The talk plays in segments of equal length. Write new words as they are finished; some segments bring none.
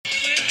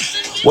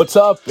What's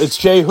up? It's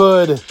Jay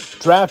Hood,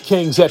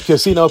 DraftKings at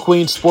Casino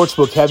Queen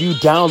Sportsbook. Have you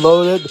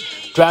downloaded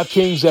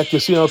DraftKings at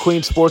Casino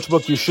Queen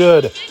Sportsbook? You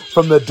should.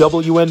 From the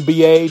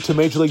WNBA to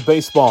Major League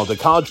Baseball, to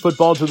college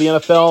football to the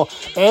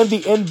NFL and the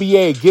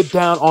NBA, get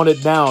down on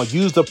it now.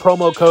 Use the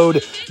promo code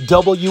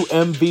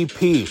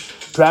WMVP.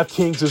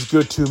 DraftKings is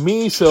good to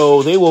me,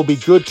 so they will be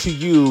good to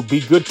you. Be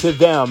good to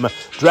them.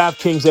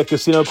 DraftKings at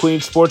Casino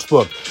Queen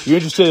Sportsbook. You're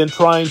interested in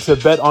trying to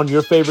bet on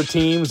your favorite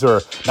teams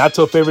or not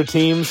so favorite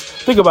teams?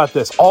 Think about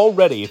this.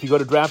 Already, if you go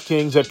to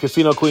DraftKings at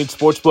Casino Queen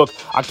Sportsbook,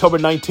 October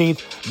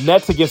 19th,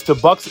 Nets against the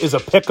Bucks is a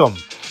pick'em.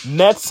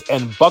 Nets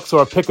and Bucks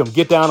are a pick'em.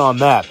 Get down on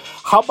that.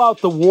 How about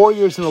the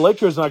Warriors and the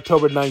Lakers on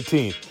October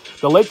 19th?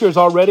 The Lakers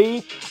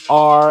already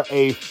are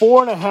a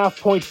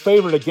 4.5-point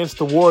favorite against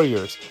the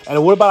Warriors.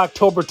 And what about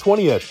October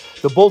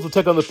 20th? The Bulls will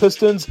take on the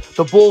Pistons.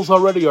 The Bulls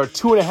already are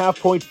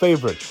 2.5-point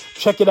favorite.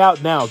 Check it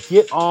out now.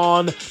 Get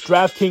on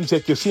DraftKings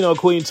at Casino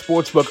Queen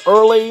Sportsbook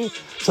early,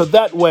 so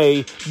that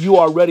way you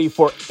are ready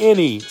for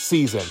any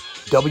season.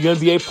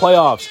 WNBA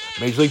playoffs,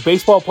 Major League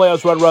Baseball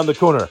playoffs right around the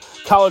corner,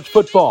 college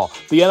football,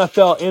 the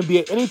NFL,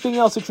 NBA, anything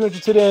else that you're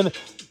interested in,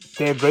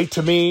 they're great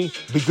to me.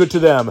 Be good to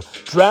them.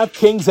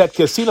 DraftKings at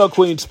Casino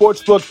Queen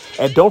Sportsbook.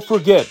 And don't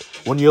forget,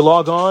 when you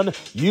log on,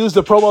 use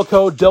the promo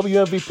code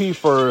WMVP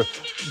for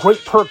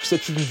great perks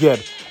that you can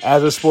get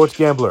as a sports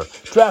gambler.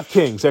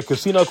 DraftKings at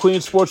Casino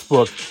Queen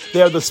Sportsbook.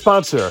 They are the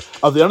sponsor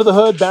of the Under the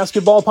Hood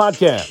Basketball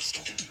Podcast.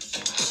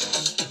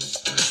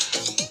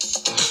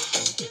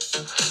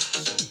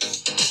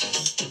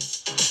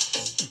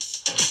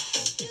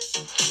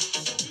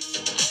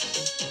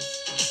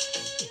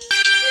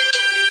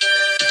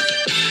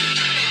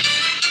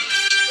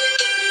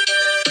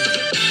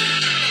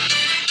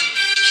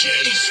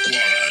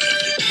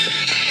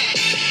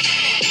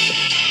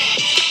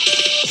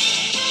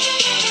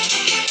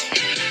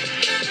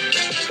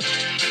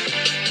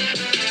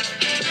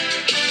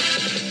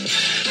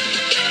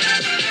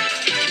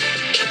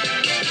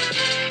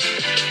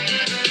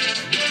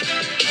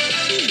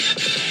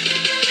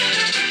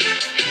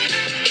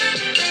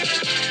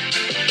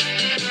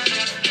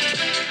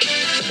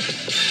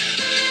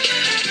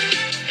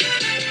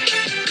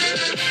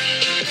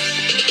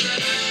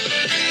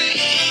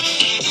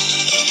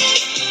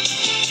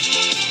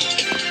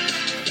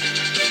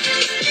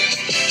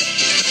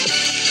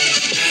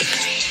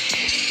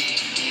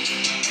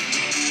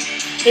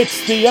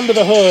 It's the Under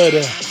the Hood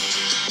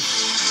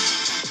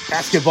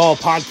Basketball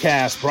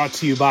Podcast, brought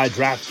to you by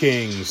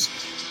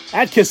DraftKings.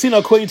 At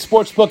Casino Queen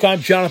Sportsbook,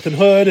 I'm Jonathan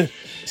Hood.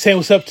 Saying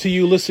what's up to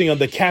you listening on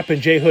the Cap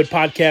and J Hood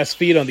podcast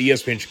feed on the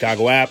ESPN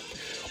Chicago app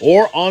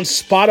or on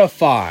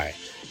Spotify.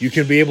 You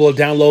can be able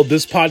to download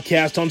this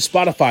podcast on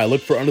Spotify.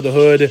 Look for Under the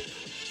Hood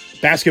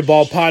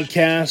Basketball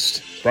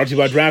Podcast, brought to you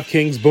by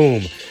DraftKings.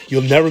 Boom.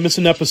 You'll never miss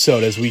an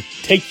episode as we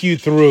take you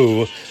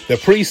through the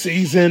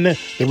preseason,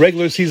 the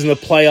regular season, the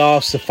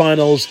playoffs, the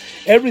finals,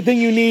 everything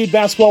you need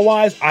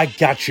basketball-wise. I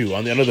got you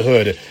on the Under the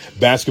Hood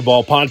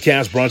Basketball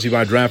Podcast, brought to you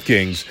by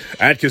DraftKings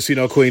at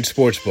Casino Queen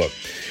Sportsbook.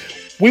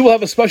 We will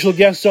have a special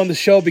guest on the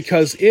show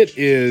because it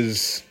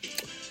is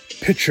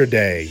Pitcher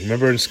Day.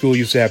 Remember in school you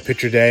used to have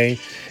Pitcher Day?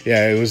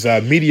 Yeah, it was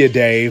Media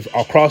Day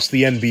across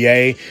the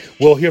NBA.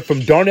 We'll hear from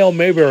Darnell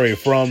Mayberry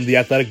from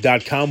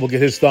TheAthletic.com. We'll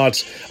get his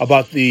thoughts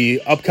about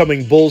the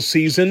upcoming Bulls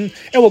season,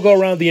 and we'll go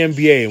around the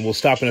NBA, and we'll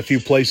stop in a few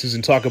places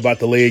and talk about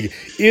the league.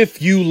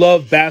 If you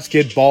love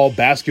basketball,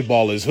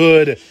 basketball is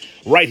Hood,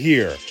 right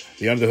here,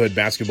 the Under the Hood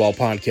Basketball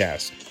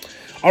Podcast.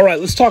 All right,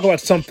 let's talk about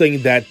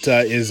something that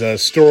is a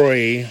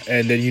story,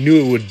 and then you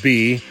knew it would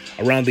be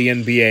around the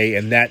NBA,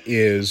 and that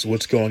is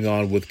what's going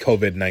on with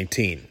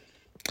COVID-19.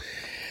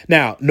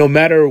 Now, no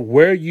matter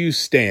where you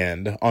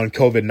stand on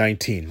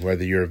COVID-19,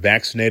 whether you're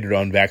vaccinated or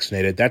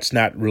unvaccinated, that's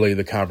not really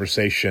the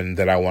conversation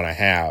that I want to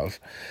have.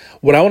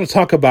 What I want to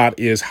talk about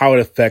is how it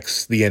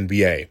affects the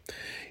NBA.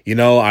 You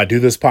know, I do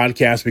this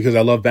podcast because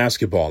I love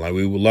basketball, and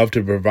we would love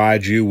to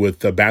provide you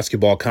with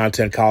basketball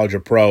content, college or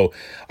pro,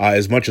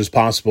 as much as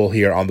possible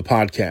here on the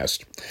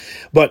podcast.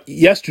 But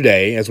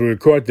yesterday, as we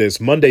record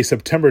this, Monday,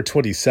 September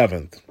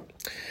 27th,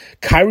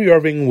 Kyrie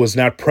Irving was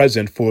not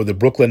present for the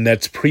Brooklyn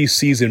Nets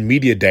preseason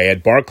media day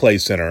at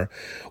Barclays Center,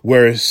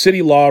 where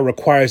city law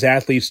requires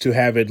athletes to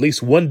have at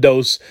least one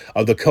dose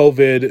of the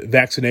COVID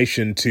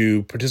vaccination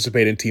to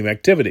participate in team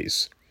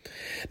activities.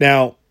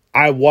 Now,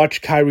 I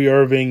watched Kyrie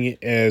Irving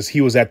as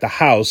he was at the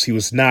house. He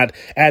was not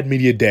at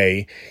media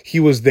day. He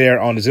was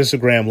there on his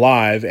Instagram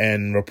Live,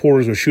 and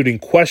reporters were shooting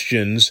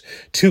questions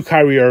to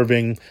Kyrie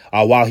Irving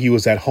while he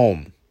was at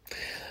home.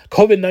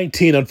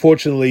 COVID-19,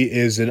 unfortunately,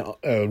 is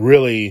a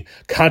really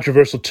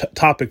controversial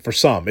topic for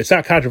some. It's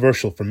not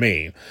controversial for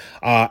me.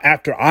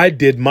 After I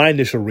did my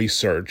initial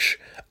research,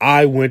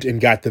 I went and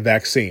got the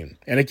vaccine.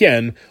 And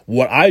again,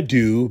 what I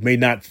do may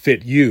not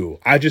fit you.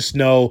 I just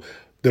know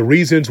the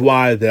reasons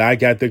why that I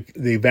got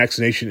the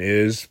vaccination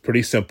is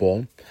pretty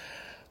simple.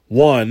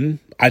 One,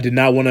 I did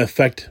not want to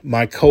affect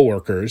my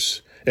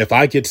coworkers If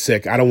I get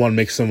sick, I don't want to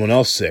make someone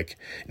else sick.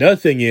 Another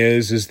thing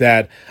is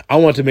that I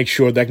want to make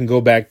sure that I can go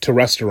back to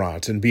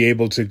restaurants and be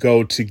able to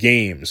go to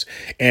games.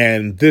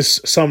 And this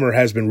summer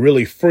has been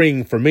really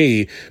freeing for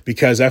me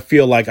because I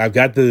feel like I've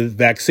got the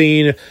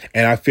vaccine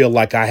and I feel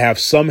like I have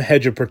some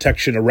hedge of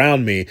protection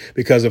around me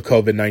because of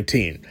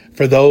COVID-19.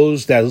 For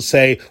those that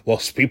say,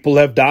 well, people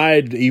have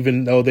died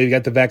even though they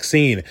got the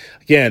vaccine.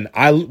 Again,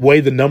 I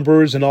weigh the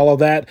numbers and all of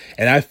that.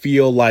 And I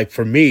feel like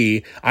for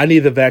me, I need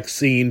the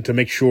vaccine to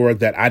make sure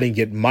that I didn't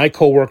get my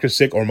coworkers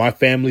sick or my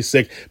family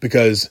sick,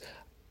 because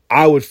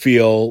I would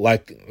feel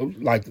like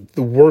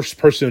the worst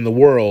person in the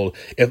world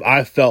if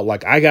I felt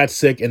like I got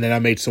sick and then I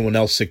made someone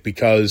else sick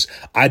because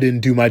I didn't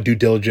do my due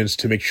diligence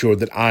to make sure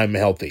that I'm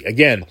healthy.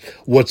 Again,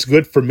 what's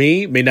good for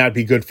me may not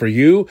be good for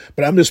you,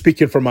 but I'm just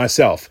speaking for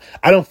myself.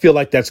 I don't feel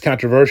like that's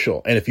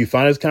controversial. And if you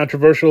find it's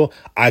controversial,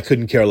 I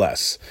couldn't care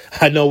less.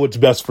 I know what's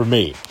best for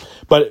me.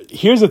 But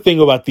here's the thing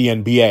about the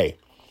NBA,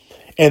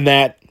 and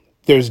that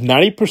there's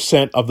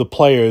 90% of the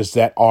players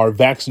that are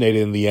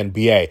vaccinated in the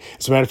NBA.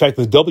 As a matter of fact,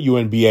 the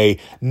WNBA,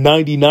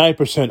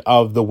 99%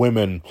 of the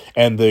women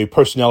and the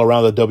personnel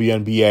around the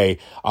WNBA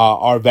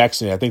are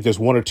vaccinated. I think there's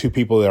one or two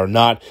people that are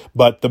not,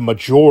 but the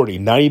majority,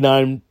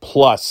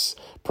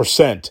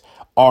 99+%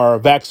 are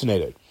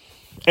vaccinated.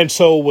 And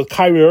so with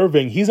Kyrie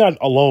Irving, he's not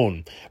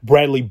alone.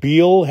 Bradley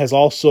Beal has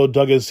also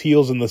dug his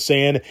heels in the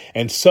sand,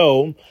 and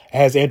so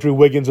has Andrew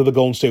Wiggins of the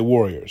Golden State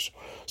Warriors.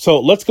 So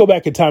let's go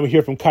back in time and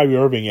hear from Kyrie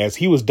Irving as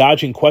he was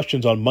dodging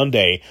questions on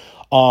Monday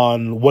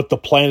on what the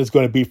plan is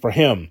going to be for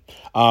him.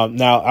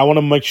 Now, I want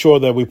to make sure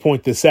that we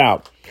point this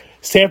out.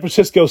 San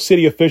Francisco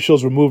city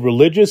officials removed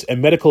religious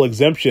and medical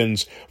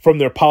exemptions from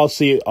their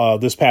policy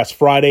this past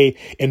Friday,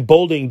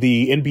 emboldening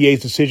the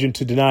NBA's decision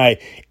to deny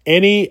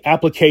any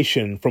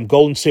application from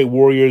Golden State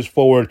Warriors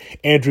forward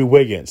Andrew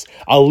Wiggins.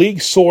 A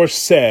league source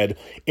said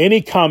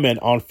any comment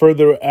on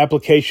further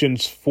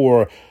applications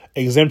for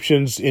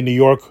exemptions in New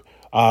York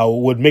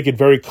would make it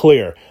very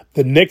clear.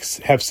 The Knicks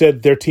have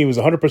said their team is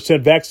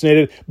 100%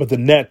 vaccinated, but the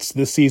Nets,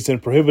 this season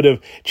prohibitive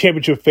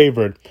championship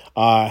favorite,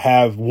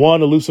 have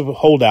one elusive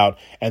holdout,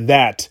 and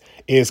that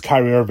is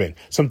Kyrie Irving.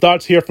 Some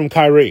thoughts here from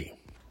Kyrie.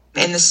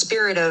 In the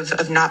spirit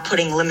of not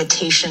putting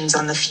limitations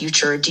on the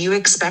future, do you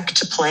expect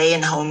to play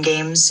in home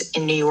games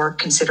in New York,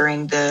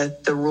 considering the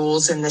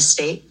rules in the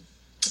state?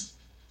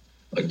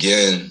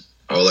 Again,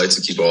 I would like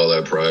to keep all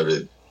that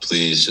private.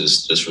 Please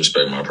just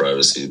respect my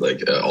privacy.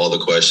 Like all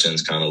the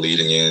questions kind of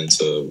leading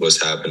into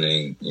what's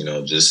happening,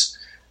 just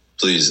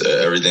please,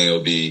 everything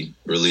will be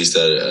released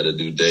at a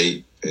due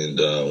date. And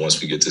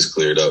once we get this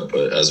cleared up,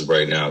 but as of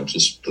right now,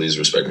 just please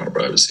respect my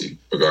privacy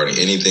regarding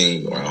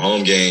anything around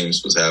home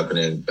games, what's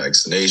happening,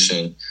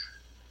 vaccination,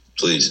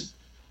 please.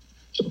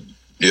 So if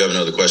you have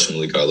another question,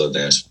 Malik, I'd love to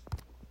answer.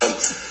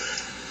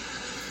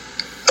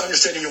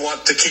 Understanding you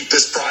want to keep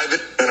this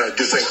private, and I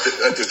do think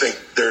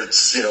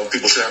there's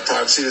people should have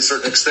privacy to a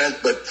certain extent,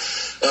 but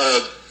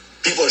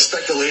people are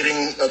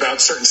speculating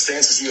about certain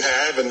stances you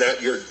have and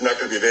that you're not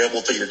going to be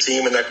available to your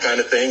team and that kind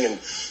of thing, and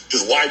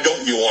just why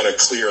don't you want to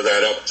clear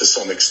that up to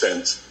some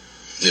extent?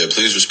 Yeah,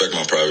 please respect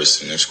my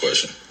privacy. Next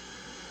question.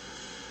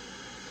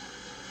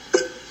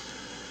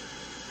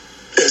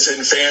 As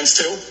in fans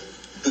too,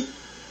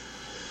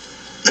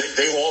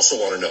 they also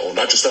want to know,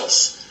 not just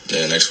us.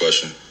 Yeah, next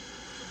question.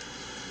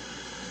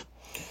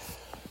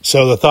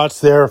 So the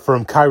thoughts there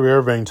from Kyrie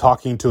Irving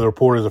talking to the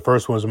reporters. The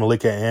first one was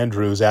Malika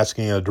Andrews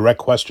asking a direct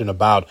question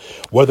about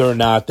whether or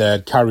not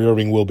that Kyrie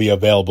Irving will be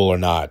available or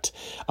not.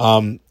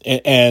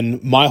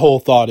 And my whole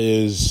thought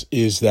is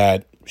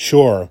that,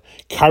 sure,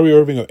 Kyrie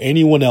Irving or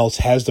anyone else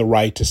has the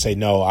right to say,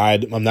 no,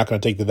 I'm not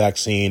going to take the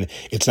vaccine.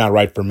 It's not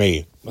right for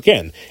me.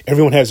 Again,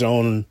 everyone has their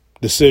own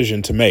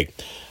decision to make.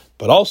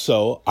 But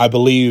also, I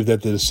believe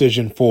that the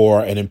decision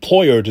for an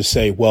employer to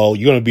say, well,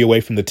 you're going to be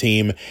away from the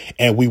team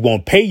and we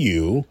won't pay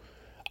you,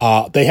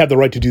 they have the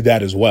right to do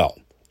that as well.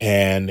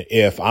 And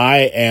if I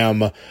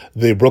am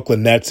the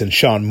Brooklyn Nets and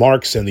Sean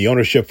Marks and the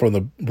ownership from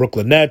the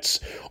Brooklyn Nets,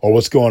 or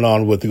what's going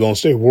on with the Golden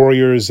State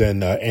Warriors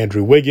and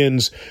Andrew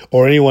Wiggins,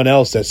 or anyone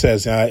else that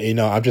says,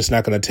 I'm just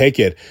not going to take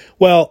it.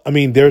 Well, I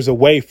mean, there's a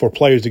way for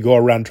players to go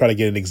around and try to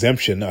get an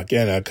exemption.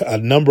 Again, a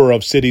number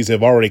of cities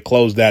have already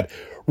closed that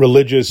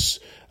religious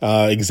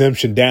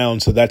exemption down,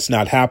 so that's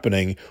not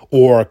happening,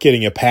 or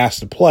getting a pass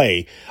to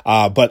play.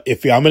 But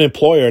if I'm an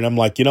employer and I'm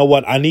like, you know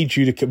what, I need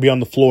you to be on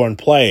the floor and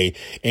play,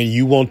 and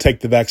you won't take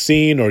the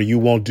vaccine or you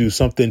won't do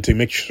something to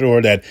make sure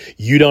that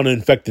you don't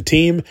infect the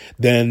team,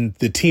 then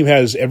the team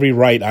has every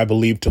right, I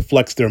believe, to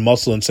flex their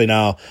muscle and say,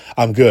 now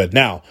I'm good.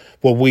 Now,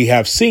 what we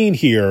have seen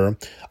here,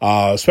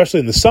 especially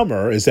in the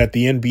summer, is that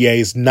the NBA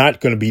is not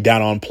going to be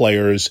down on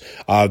players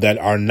that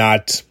are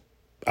not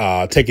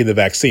taking the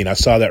vaccine. I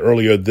saw that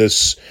earlier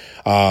this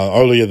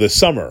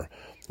summer,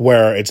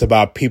 where it's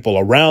about people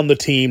around the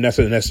team, not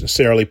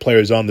necessarily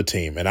players on the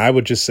team. And I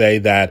would just say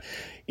that,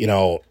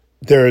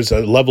 there's a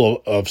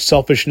level of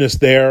selfishness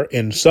there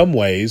in some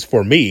ways.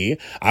 For me,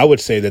 I would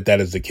say that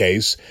is the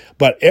case.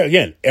 But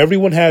again,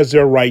 everyone has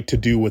their right to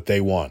do what they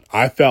want.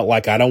 I felt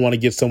like I don't want to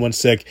get someone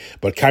sick,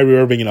 but Kyrie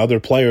Irving and other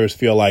players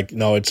feel like,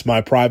 no, it's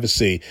my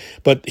privacy.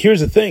 But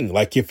here's the thing,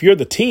 like if you're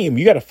the team,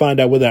 you got to find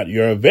out whether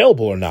you're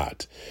available or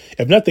not.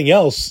 If nothing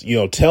else,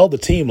 tell the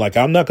team, like,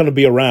 I'm not going to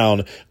be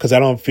around because I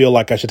don't feel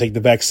like I should take the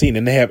vaccine.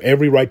 And they have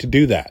every right to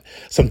do that.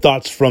 Some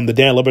thoughts from the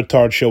Dan Le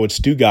Batard show at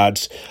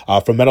Stugotz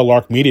from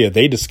Meadowlark Media.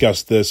 They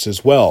discussed this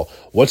as well.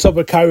 What's up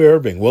with Kyrie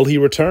Irving? Will he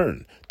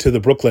return to the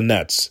Brooklyn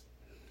Nets?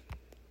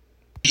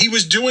 He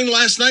was doing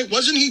last night,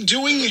 wasn't he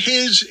doing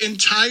his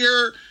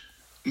entire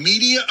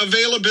media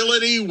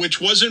availability, which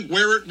wasn't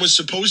where it was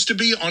supposed to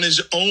be, on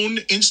his own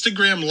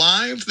Instagram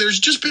Live? There's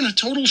just been a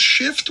total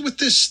shift with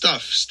this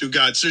stuff,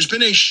 Stugotz. There's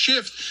been a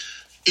shift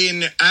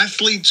in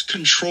athletes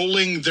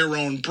controlling their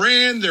own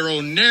brand, their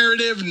own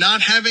narrative,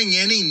 not having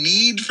any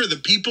need for the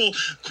people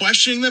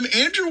questioning them.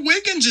 Andrew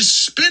Wiggins is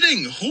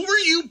spitting. Who are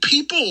you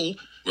people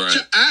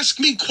to ask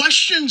me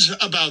questions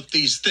about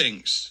these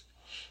things?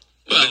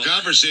 Well, the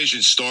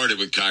conversation started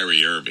with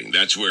Kyrie Irving.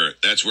 That's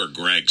where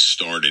Greg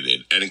started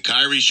it. And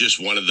Kyrie's just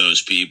one of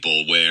those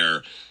people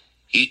where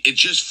it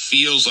just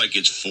feels like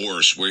it's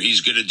forced, where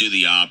he's going to do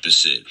the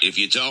opposite. If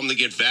you tell him to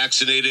get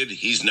vaccinated,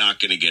 he's not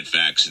going to get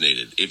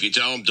vaccinated. If you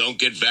tell him don't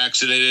get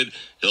vaccinated,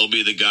 he'll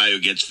be the guy who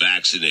gets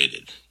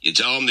vaccinated. You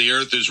tell him the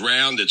earth is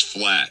round, it's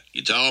flat.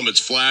 You tell him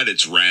it's flat,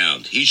 it's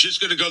round. He's just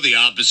going to go the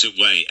opposite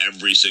way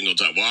every single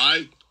time.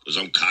 Why? Because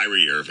I'm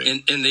Kyrie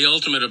Irving. And the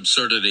ultimate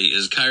absurdity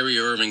is Kyrie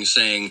Irving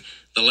saying,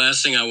 the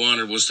last thing I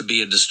wanted was to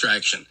be a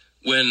distraction,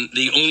 when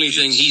the only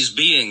thing he's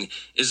being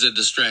is a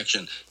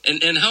distraction.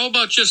 And how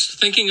about just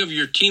thinking of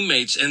your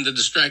teammates and the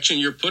distraction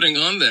you're putting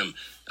on them?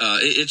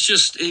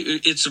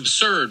 It's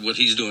absurd what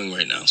he's doing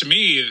right now. To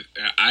me,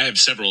 I have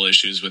several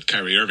issues with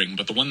Kyrie Irving,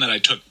 but the one that I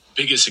took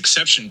biggest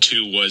exception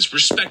to was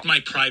respect my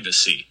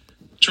privacy,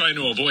 trying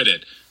to avoid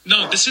it.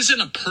 No, this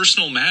isn't a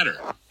personal matter.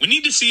 We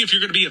need to see if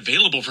you're going to be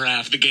available for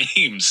half the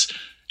games.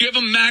 You have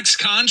a max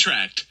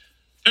contract.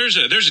 There's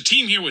a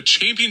team here with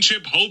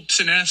championship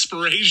hopes and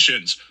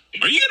aspirations.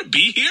 Are you going to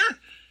be here?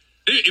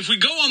 If we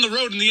go on the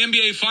road in the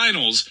NBA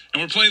Finals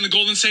and we're playing the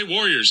Golden State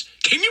Warriors,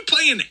 can you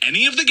play in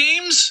any of the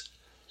games?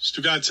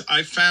 Stugotz,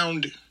 I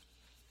found,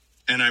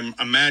 and I'm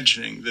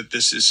imagining that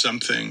this is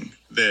something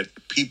that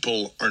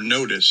people are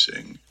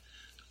noticing,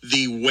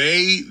 the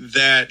way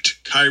that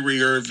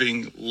Kyrie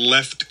Irving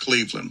left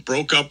Cleveland,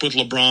 broke up with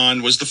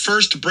LeBron, was the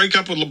first to break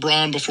up with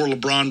LeBron before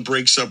LeBron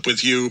breaks up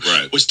with you,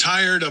 was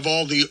tired of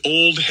all the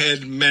old head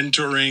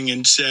mentoring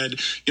and said,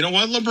 you know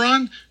what,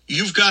 LeBron,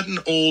 you've gotten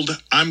old.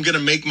 I'm going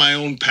to make my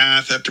own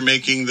path after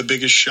making the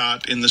biggest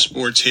shot in the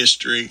sport's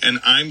history, and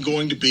I'm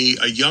going to be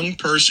a young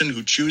person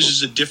who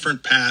chooses a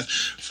different path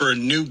for a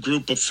new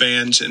group of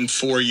fans and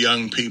for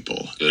young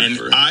people.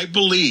 And I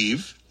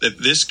believe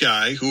that this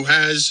guy, who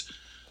has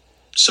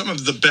some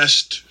of the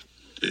best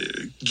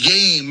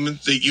game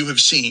that you have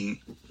seen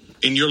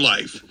in your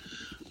life,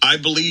 I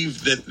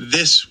believe that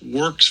this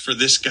works for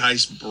this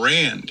guy's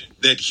brand,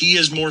 that he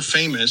is more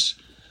famous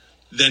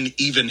than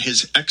even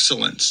his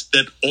excellence,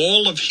 that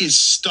all of his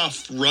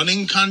stuff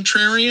running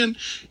contrarian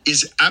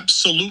is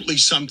absolutely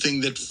something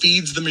that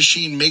feeds the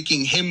machine,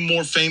 making him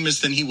more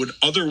famous than he would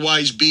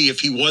otherwise be if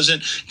he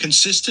wasn't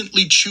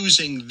consistently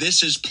choosing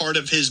this as part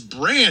of his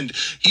brand.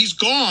 He's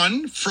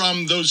gone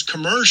from those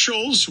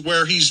commercials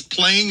where he's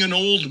playing an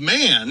old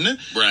man,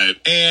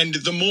 and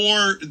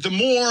the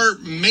more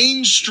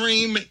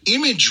mainstream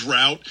image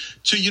route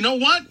to, you know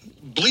what,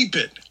 bleep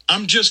it.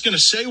 I'm just going to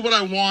say what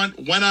I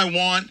want, when I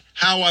want,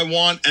 how I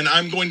want, and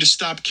I'm going to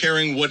stop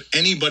caring what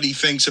anybody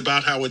thinks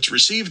about how it's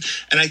received.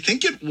 And I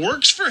think it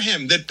works for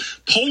him, that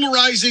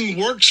polarizing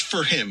works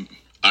for him.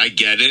 I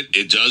get it.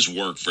 It does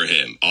work for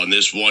him. On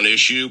this one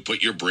issue,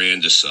 put your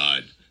brand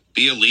aside.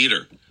 Be a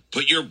leader.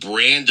 Put your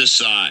brand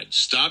aside.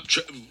 Stop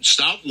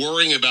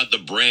worrying about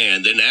the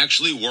brand and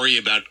actually worry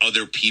about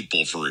other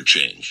people for a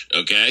change,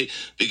 okay?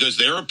 Because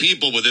there are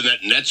people within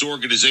that Nets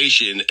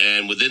organization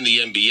and within the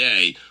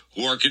NBA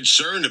who are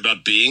concerned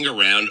about being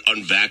around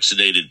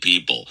unvaccinated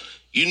people.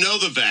 You know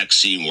the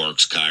vaccine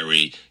works,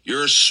 Kyrie.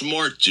 You're a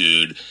smart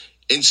dude.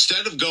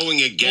 Instead of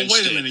going against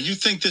wait a minute. You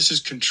think this is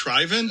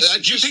contrivance?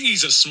 You think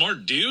he's a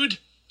smart dude?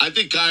 I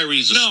think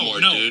Kyrie's a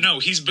smart dude. No.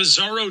 He's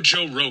bizarro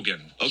Joe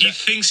Rogan. Okay. He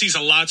thinks he's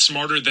a lot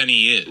smarter than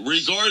he is.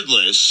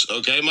 Regardless,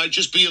 okay, might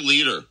just be a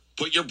leader.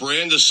 Put your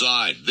brand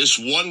aside this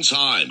one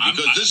time,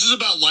 because this is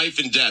about life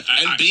and death.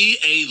 And be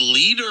a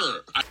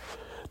leader.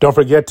 Don't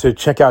forget to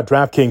check out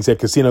DraftKings at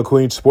Casino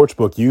Queen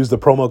Sportsbook. Use the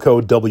promo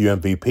code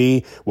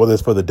WMVP, whether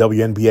it's for the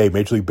WNBA,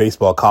 Major League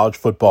Baseball, college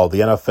football, the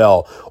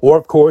NFL, or,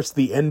 of course,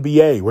 the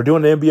NBA. We're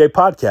doing an NBA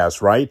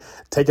podcast, right?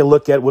 Take a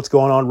look at what's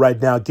going on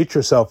right now. Get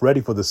yourself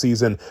ready for the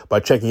season by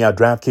checking out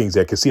DraftKings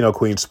at Casino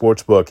Queen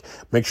Sportsbook.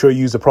 Make sure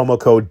you use the promo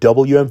code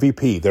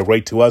WMVP. They're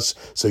great to us,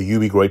 so you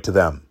be great to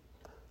them.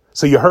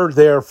 So you heard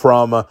there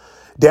from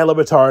Dan Le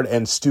Batard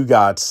and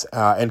Stugotz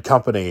and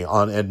company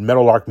and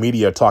Meadowlark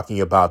Media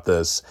talking about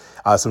this.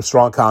 Some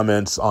strong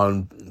comments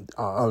on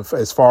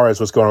as far as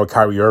what's going on with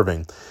Kyrie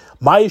Irving.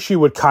 My issue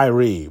with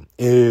Kyrie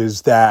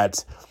is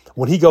that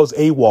when he goes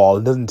AWOL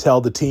and doesn't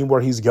tell the team where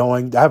he's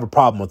going, I have a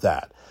problem with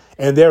that.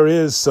 And there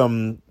is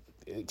some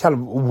kind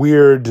of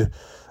weird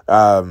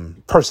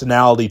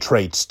personality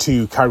traits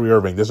to Kyrie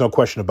Irving. There's no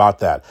question about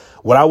that.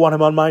 Would I want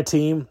him on my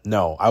team?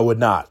 No, I would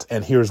not.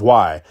 And here's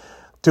why.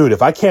 Dude,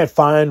 if I can't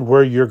find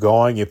where you're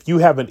going, if you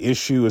have an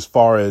issue as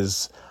far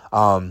as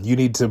you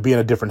need to be in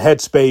a different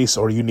headspace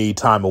or you need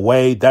time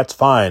away, that's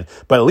fine.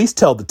 But at least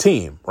tell the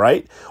team,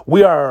 right?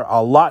 We are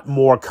a lot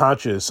more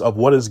conscious of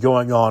what is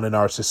going on in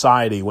our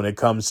society when it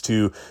comes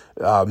to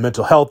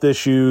mental health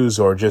issues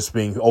or just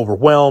being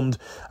overwhelmed.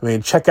 I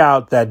mean, check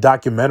out that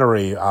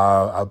documentary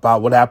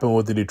about what happened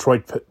with the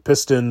Detroit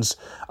Pistons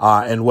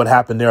and what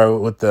happened there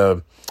with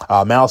the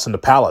Malice in the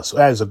Palace.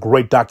 That is a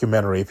great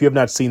documentary. If you have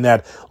not seen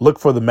that, look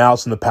for the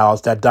Malice in the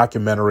Palace. That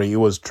documentary, it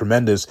was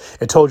tremendous.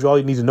 It told you all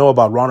you need to know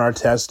about Ron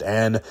Artest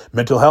and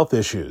mental health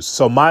issues.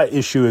 So my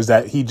issue is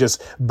that he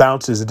just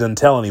bounces and doesn't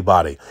tell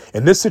anybody.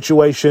 In this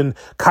situation,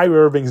 Kyrie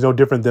Irving is no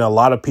different than a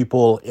lot of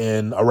people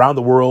around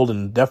the world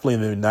and definitely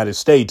in the United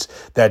States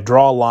that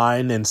draw a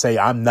line and say,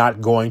 I'm not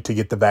going to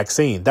get the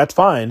vaccine. That's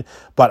fine.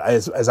 But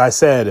as I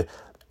said,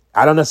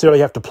 I don't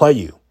necessarily have to play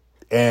you.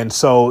 And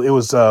so it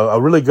was a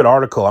really good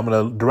article. I'm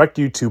going to direct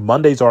you to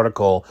Monday's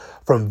article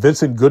from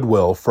Vincent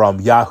Goodwill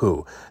from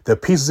Yahoo. The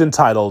piece is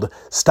entitled,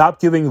 Stop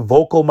Giving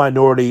Vocal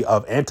Minority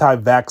of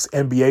Anti-Vax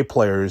NBA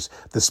Players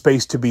the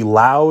Space to Be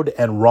Loud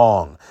and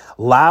Wrong.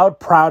 Loud,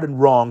 Proud, and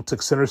Wrong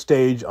took center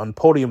stage on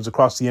podiums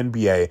across the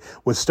NBA,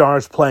 with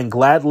stars playing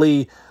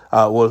gladly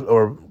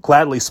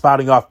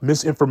spouting off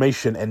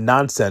misinformation and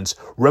nonsense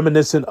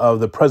reminiscent of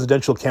the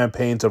presidential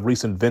campaigns of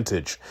recent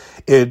vintage.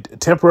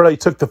 It temporarily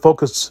took the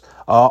focus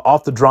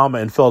off the drama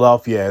in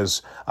Philadelphia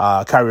as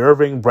Kyrie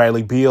Irving,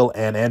 Bradley Beal,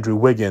 and Andrew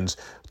Wiggins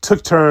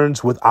took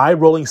turns with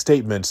eye-rolling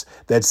statements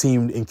that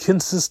seemed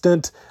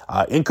inconsistent,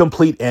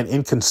 incomplete, and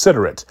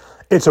inconsiderate.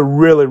 It's a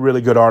really,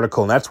 really good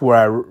article, and that's where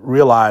I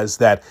realized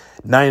that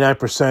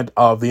 99%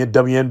 of the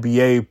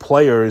WNBA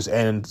players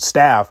and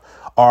staff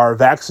are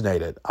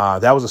vaccinated.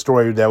 That was a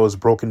story that was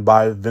broken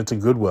by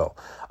Vincent Goodwill.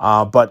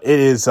 But it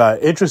is an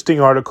interesting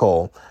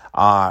article.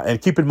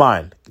 And keep in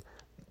mind,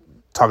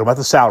 talking about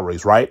the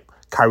salaries, right?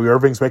 Kyrie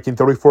Irving's making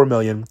 $34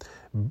 million.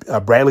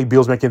 Bradley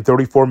Beal's making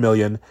 $34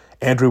 million.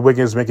 Andrew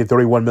Wiggins is making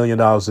 $31 million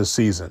this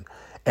season.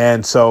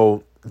 And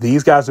so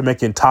these guys are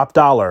making top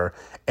dollar.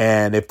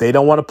 And if they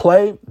don't want to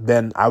play,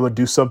 then I would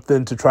do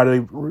something to try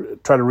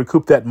to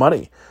recoup that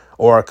money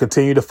or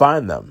continue to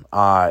find them.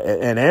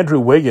 And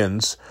Andrew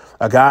Wiggins,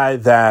 a guy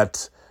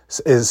that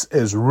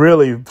is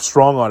really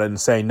strong on it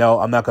and saying, no,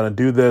 I'm not going to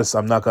do this.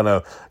 I'm not going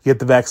to get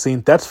the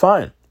vaccine. That's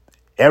fine.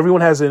 Everyone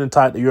has you're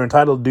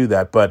entitled to do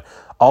that. But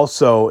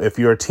also, if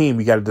you're a team,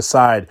 you got to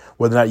decide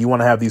whether or not you want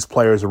to have these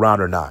players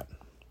around or not.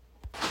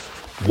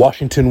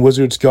 Washington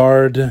Wizards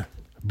guard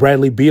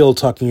Bradley Beal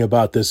talking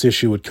about this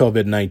issue with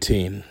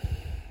COVID-19.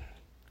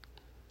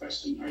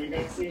 Question, are you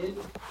vaccinated?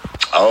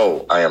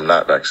 Oh, I am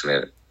not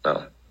vaccinated.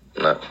 No,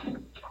 I'm not.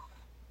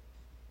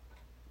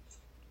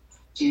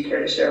 Do you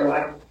care to share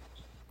why?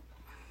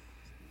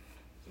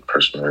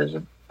 Personal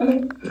reason.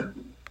 Okay. Yeah.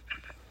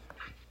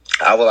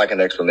 I would like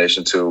an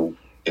explanation to,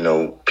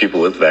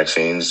 people with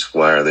vaccines.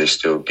 Why are they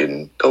still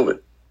getting COVID?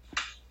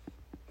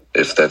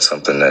 If that's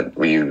something that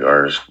we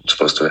are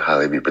supposed to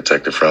highly be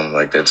protected from.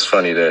 Like, that's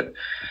funny that,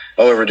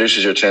 it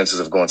reduces your chances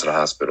of going to the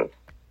hospital.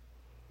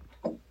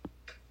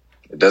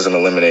 It doesn't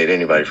eliminate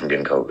anybody from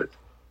getting COVID,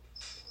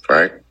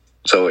 right?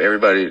 So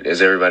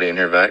is everybody in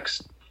here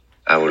vaxxed?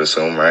 I would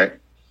assume, right?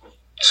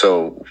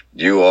 So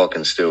you all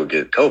can still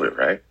get COVID,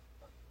 right?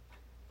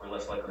 We're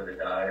less likely to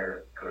die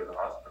or go to the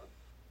hospital.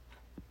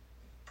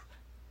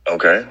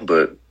 Okay,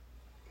 but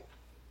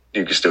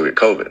you can still get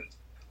COVID.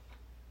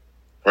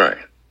 Right.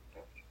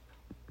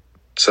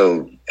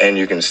 So, and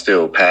you can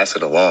still pass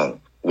it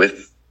along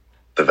with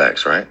the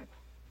vax, right?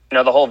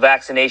 The whole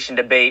vaccination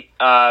debate,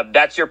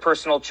 that's your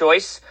personal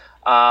choice.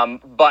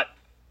 But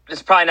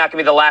it's probably not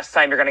going to be the last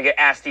time you're going to get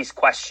asked these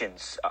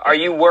questions. Are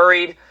you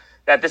worried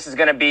that this is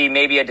going to be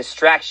maybe a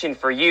distraction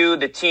for you,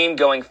 the team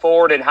going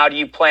forward? And how do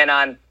you plan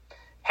on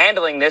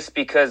handling this?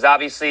 Because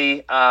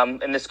obviously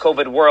in this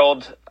COVID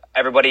world,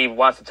 everybody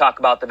wants to talk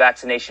about the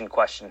vaccination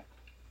question.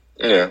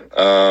 Yeah.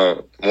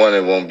 One,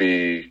 it won't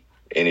be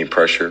any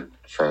pressure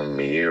from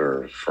me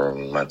or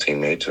from my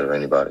teammates or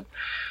anybody.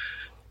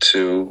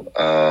 Two,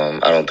 I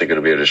don't think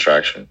it'll be a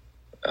distraction.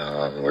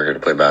 We're here to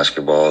play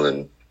basketball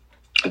and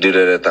do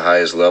that at the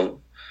highest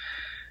level.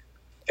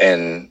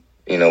 And,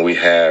 we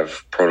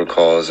have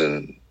protocols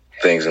and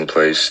things in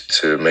place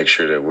to make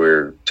sure that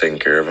we're taken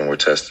care of and we're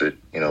tested,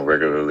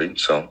 regularly.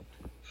 So,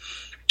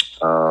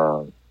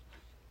 no,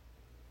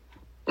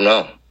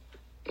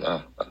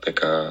 I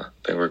think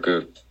we're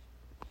good.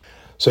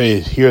 So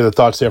you hear the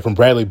thoughts there from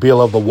Bradley Beal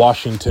of the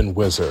Washington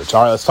Wizards.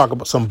 All right, let's talk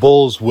about some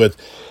Bulls with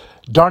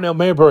Darnell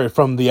Mayberry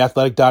from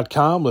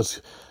theathletic.com.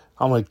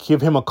 I'm going to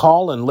give him a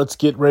call and let's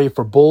get ready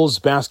for Bulls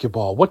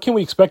basketball. What can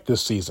we expect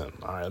this season?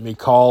 All right, let me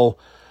call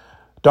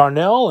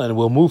Darnell and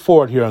we'll move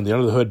forward here on the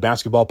Under the Hood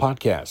Basketball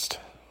Podcast.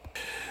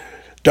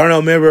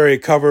 Darnell Mayberry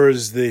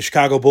covers the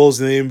Chicago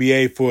Bulls in the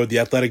NBA for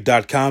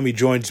TheAthletic.com. He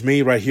joins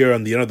me right here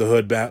on the Under the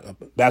Hood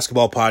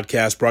basketball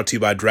podcast brought to you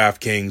by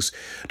DraftKings.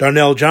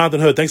 Darnell, Jonathan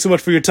Hood, thanks so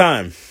much for your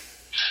time.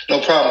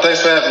 No problem.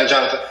 Thanks for having me,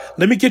 Jonathan.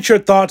 Let me get your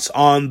thoughts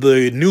on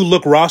the new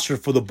look roster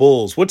for the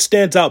Bulls. What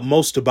stands out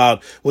most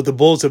about what the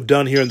Bulls have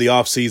done here in the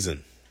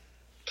offseason?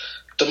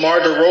 DeMar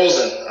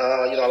DeRozan.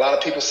 A lot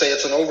of people say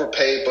it's an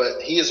overpay,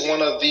 but he is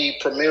one of the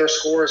premier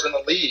scorers in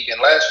the league.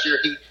 And last year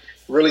he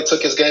really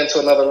took his game to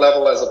another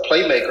level as a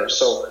playmaker.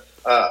 So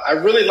I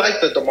really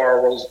like the DeMar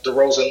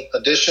DeRozan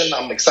addition.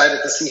 I'm excited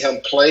to see him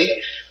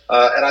play.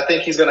 And I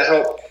think he's going to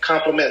help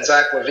complement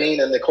Zach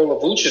LaVine and Nikola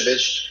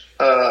Vucevic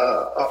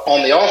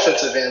on the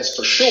offensive ends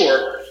for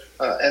sure.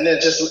 And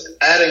then just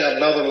adding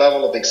another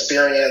level of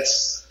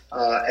experience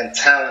and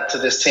talent to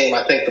this team,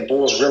 I think the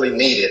Bulls really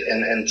need it.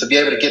 And to be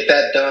able to get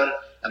that done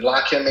and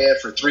lock him in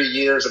for 3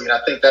 years, I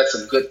think that's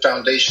a good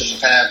foundation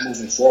to have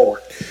moving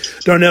forward.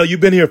 Darnell, you've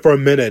been here for a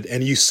minute,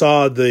 and you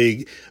saw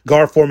the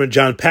Gar Forman,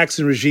 John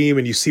Paxson regime,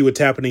 and you see what's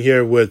happening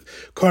here with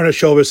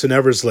Karnisovas and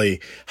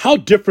Eversley. How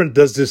different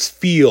does this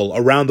feel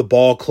around the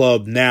ball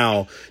club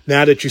now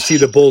that you see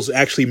the Bulls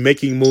actually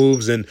making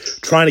moves and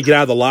trying to get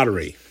out of the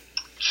lottery?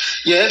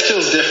 Yeah, it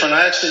feels different.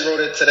 I actually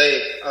wrote it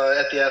today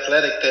at The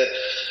Athletic that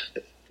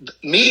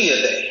media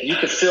day, you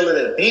could feel it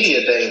at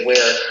media day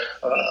where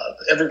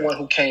everyone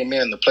who came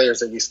in, the players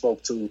that we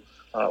spoke to,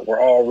 were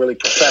all really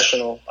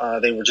professional.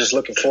 They were just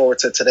looking forward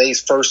to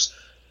today's first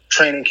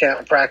training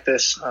camp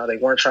practice. They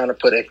weren't trying to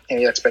put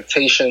any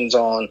expectations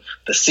on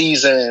the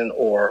season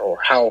or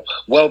how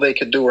well they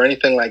could do or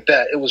anything like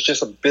that. It was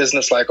just a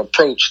business-like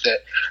approach that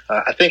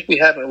I think we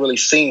haven't really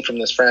seen from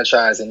this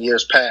franchise in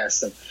years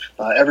past. And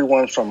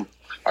everyone from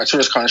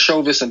Arturas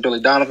Karnisovas and Billy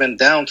Donovan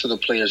down to the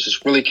players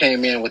just really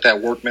came in with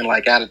that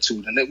workman-like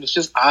attitude. And it was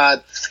just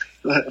odd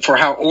for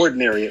how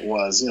ordinary it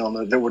was.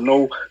 There were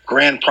no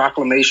grand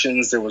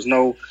proclamations. There was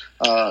no,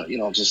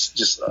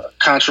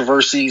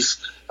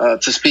 controversies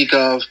to speak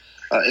of.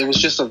 It was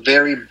just a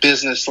very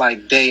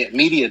business-like day at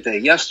media day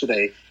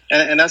yesterday.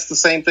 And that's the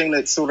same thing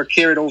that sort of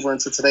carried over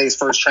into today's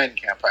first training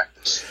camp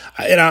practice.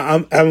 And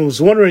I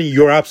was wondering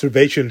your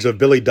observations of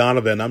Billy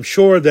Donovan. I'm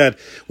sure that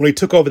when he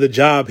took over the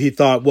job, he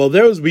thought, well,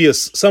 there would be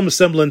some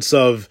semblance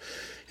of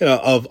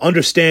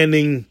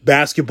understanding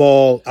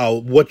basketball,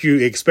 what you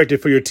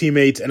expected for your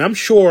teammates. And I'm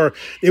sure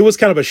it was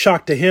kind of a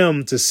shock to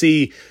him to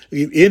see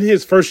in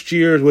his first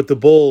year with the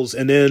Bulls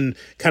and then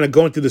kind of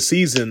going through the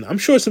season. I'm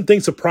sure some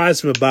things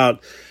surprised him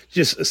about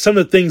just some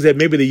of the things that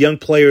maybe the young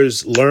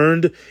players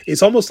learned.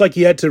 It's almost like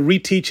he had to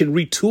reteach and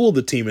retool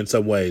the team in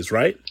some ways,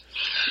 right?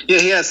 Yeah,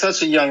 he had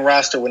such a young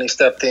roster when he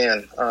stepped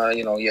in.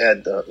 You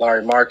had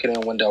Larry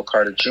Markkinen, Wendell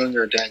Carter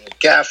Jr., Daniel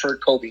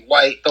Gafford, Kobe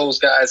White, those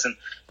guys,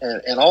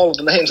 and all of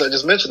the names I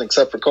just mentioned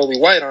except for Kobe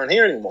White aren't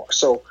here anymore.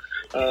 So,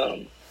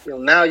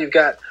 now you've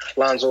got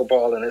Lonzo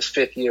Ball in his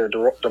 5th year,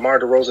 DeMar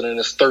DeRozan in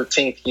his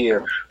 13th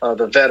year,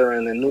 the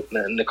veteran and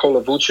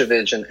Nikola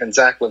Vucevic and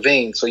Zach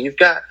LaVine. So you've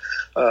got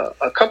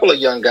a couple of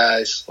young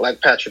guys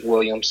like Patrick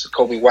Williams,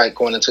 Kobe White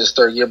going into his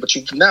 3rd year, but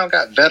you've now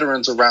got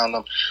veterans around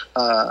them.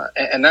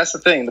 And that's the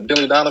thing. The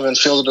Billy Donovan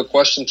fielded a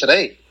question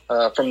today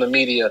from the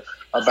media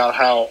about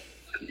how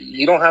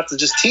you don't have to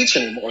just teach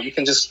anymore. You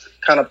can just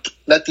kind of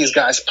let these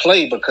guys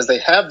play because they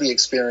have the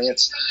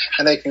experience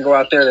and they can go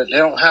out there. That they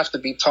don't have to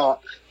be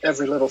taught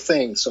every little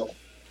thing. So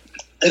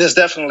it is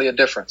definitely a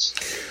difference.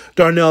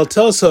 Darnell,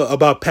 tell us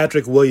about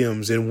Patrick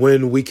Williams and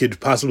when we could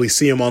possibly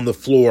see him on the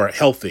floor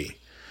healthy.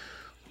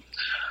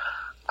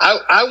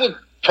 I would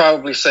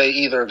probably say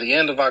either the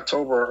end of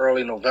October or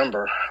early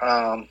November.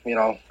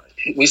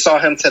 We saw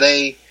him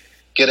today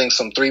getting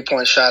some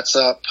 3-point shots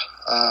up.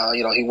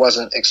 He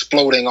wasn't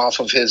exploding off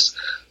of his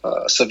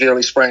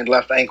severely sprained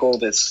left ankle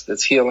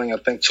that's healing, I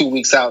think, 2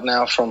 weeks out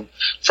now from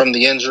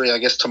the injury. I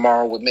guess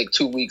tomorrow would make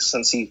 2 weeks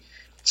since he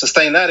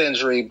sustained that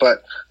injury.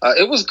 But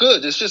it was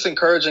good. It's just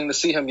encouraging to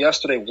see him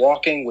yesterday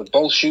walking with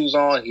both shoes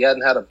on. He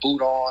hadn't had a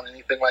boot on,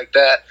 anything like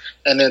that.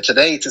 And then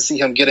today to see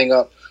him getting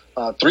up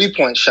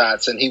 3-point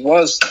shots. And he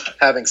was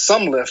having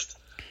some lift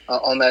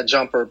on that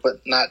jumper,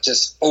 but not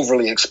just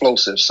overly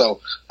explosive.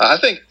 So I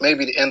think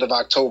maybe the end of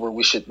October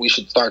we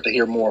should start to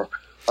hear more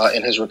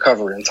in his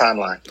recovery and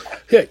timeline.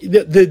 Yeah,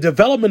 the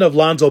development of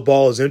Lonzo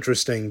Ball is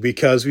interesting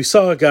because we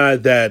saw a guy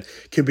that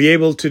can be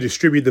able to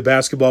distribute the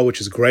basketball, which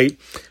is great.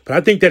 But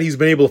I think that he's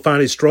been able to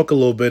find his stroke a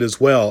little bit as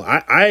well.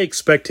 I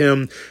expect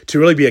him to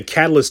really be a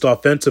catalyst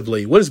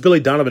offensively. What has Billy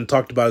Donovan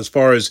talked about as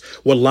far as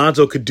what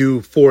Lonzo could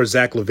do for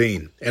Zach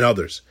LaVine and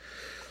others?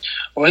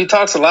 Well, he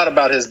talks a lot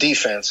about his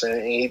defense,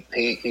 and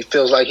he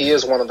feels like he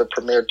is one of the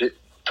premier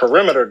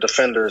perimeter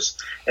defenders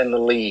in the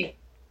league.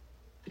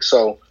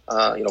 So,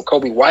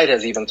 Kobe White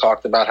has even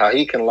talked about how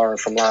he can learn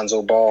from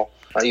Lonzo Ball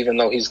even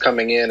though he's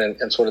coming in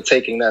and sort of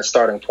taking that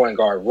starting point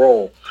guard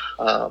role.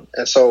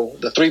 And so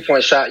the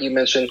three-point shot you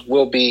mentioned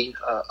will be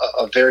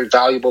a very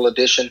valuable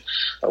addition.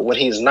 When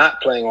he's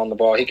not playing on the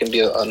ball, he can be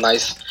a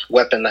nice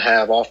weapon to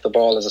have off the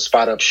ball as a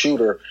spot-up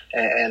shooter.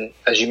 And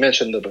as you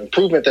mentioned, the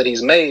improvement that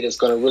he's made is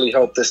going to really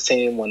help this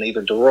team when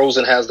either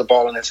DeRozan has the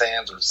ball in his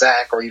hands or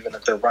Zach, or even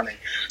if they're running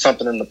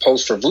something in the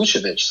post for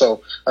Vucevic.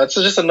 So it's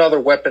just another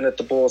weapon that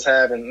the Bulls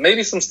have, and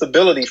maybe some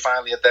stability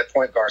finally at that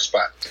point guard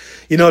spot.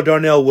 You know,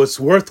 Darnell, what's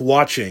worth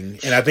watching,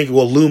 and I think it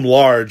will loom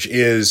large,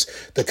 is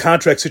the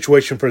contract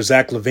situation for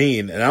Zach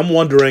LaVine. And I'm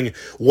wondering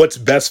what's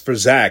best for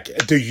Zach.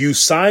 Do you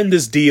sign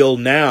this deal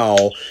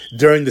now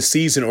during the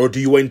season, or do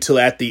you wait until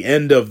at the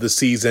end of the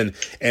season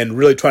and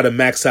really try to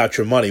max out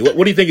your money? What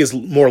do you think is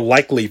more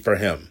likely for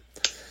him?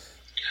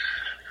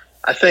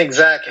 I think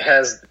Zach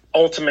has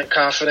ultimate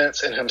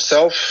confidence in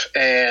himself,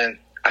 and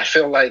I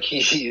feel like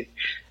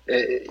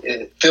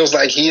it feels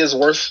like he is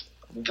worth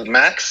the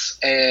max,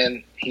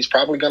 and he's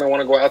probably going to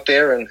want to go out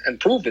there and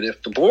prove it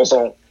if the Bulls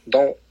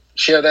don't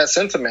share that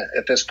sentiment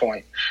at this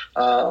point.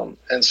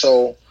 And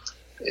so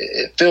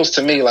it feels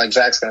to me like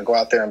Zach's going to go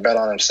out there and bet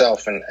on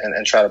himself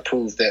and try to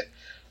prove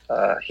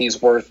that he's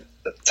worth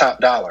the top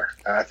dollar.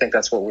 I think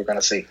that's what we're going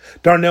to see.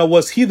 Darnell,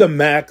 was he the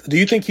max? Do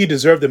you think he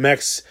deserved the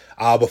max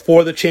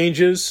before the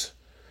changes?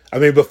 I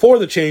mean, before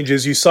the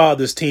changes, you saw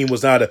this team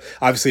was not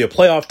obviously a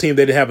playoff team.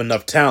 They didn't have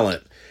enough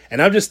talent.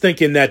 And I'm just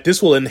thinking that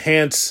this will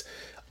increase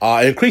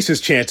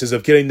his chances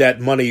of getting that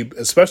money,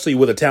 especially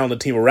with a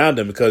talented team around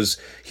him, because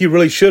he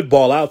really should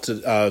ball out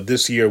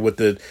this year with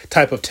the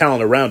type of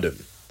talent around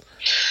him.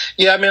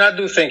 Yeah, I mean, I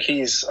do think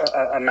he's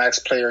a max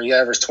player. He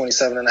averaged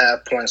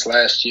 27.5 points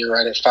last year,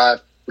 right at 5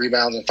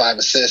 rebounds and 5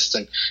 assists,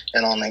 and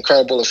on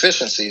incredible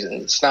efficiency.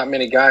 And it's not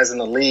many guys in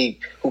the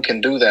league who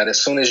can do that.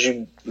 As soon as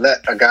you let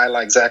a guy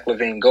like Zach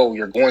LaVine go,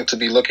 you're going to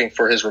be looking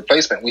for his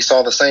replacement. We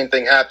saw the same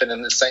thing happen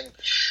in the same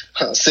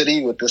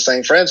city with the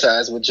same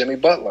franchise with Jimmy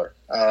Butler.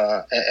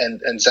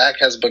 And Zach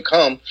has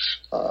become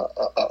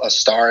a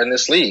star in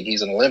this league.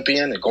 He's an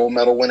Olympian, a gold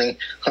medal winning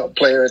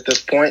player at this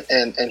point,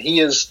 and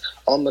he is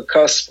on the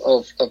cusp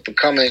of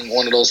becoming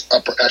one of those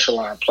upper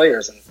echelon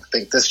players. And I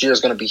think this year is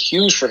going to be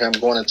huge for him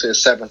going into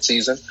his 7th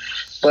season.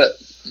 But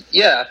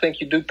yeah, I think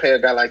you do pay a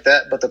guy like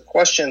that. But the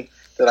question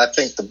that I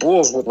think the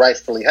Bulls would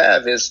rightfully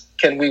have is,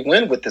 can we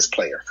win with this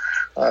player?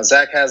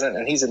 Zach hasn't,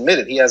 and he's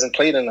admitted he hasn't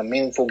played in a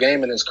meaningful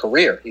game in his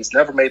career. He's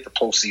never made the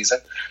postseason.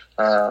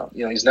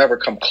 He's never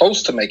come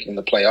close to making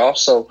the playoffs.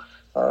 So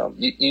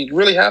you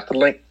really have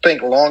to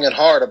think long and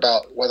hard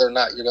about whether or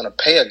not you're going to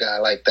pay a guy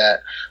like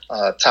that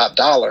top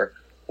dollar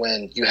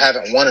when you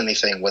haven't won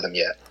anything with him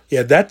yet.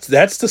 Yeah, that's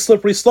the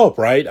slippery slope,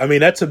 right? I mean,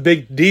 that's a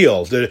big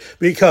deal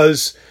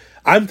because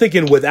I'm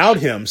thinking without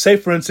him, say,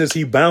 for instance,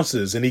 he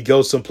bounces and he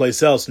goes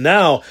someplace else.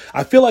 Now,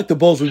 I feel like the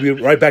Bulls would be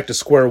right back to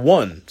square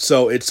one.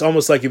 So it's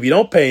almost like if you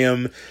don't pay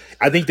him,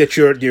 I think that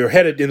you're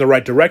headed in the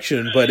right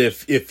direction. But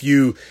if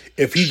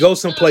he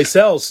goes someplace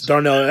else,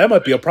 Darnell, that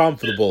might be a problem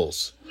for the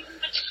Bulls.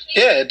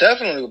 Yeah, it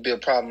definitely would be a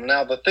problem.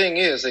 Now, the thing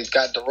is, they've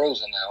got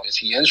DeRozan now. Is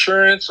he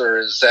insurance, or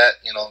is that,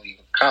 you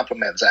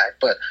compliment Zach?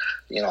 But,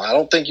 I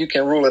don't think you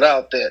can rule it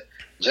out that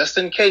just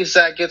in case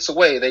Zach gets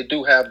away, they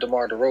do have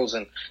DeMar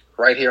DeRozan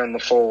right here in the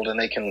fold, and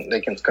they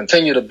can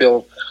continue to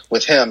build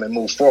with him and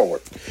move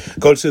forward.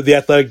 Go to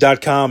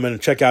theathletic.com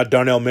and check out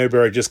Darnell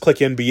Mayberry. Just click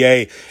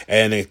NBA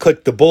and then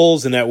click the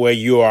Bulls, and that way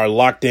you are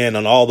locked in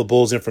on all the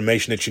Bulls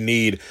information that you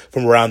need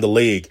from around the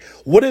league.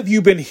 What have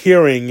you been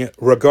hearing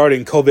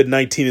regarding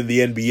COVID-19 in the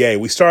NBA?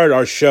 We started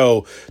our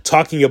show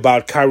talking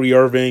about Kyrie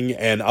Irving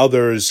and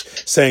others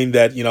saying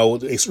that,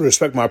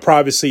 respect my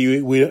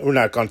privacy. We're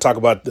not going to talk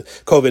about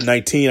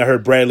COVID-19. I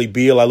heard Bradley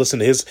Beal. I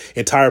listened to his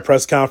entire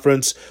press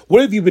conference.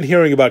 What have you been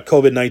hearing about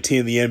COVID-19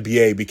 in the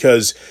NBA?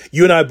 Because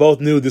you and I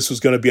both knew this was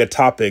going to be a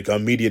topic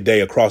on media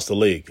day across the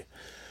league.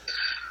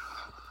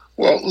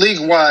 Well,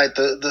 league-wide,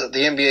 the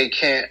NBA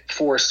can't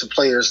force the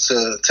players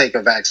to take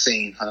a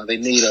vaccine. They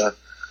need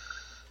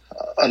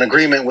an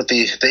agreement with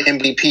the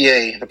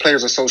NBPA, the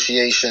Players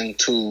Association,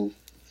 to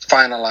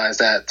finalize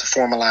that, to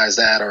formalize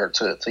that, or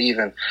to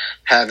even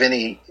have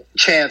any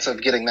chance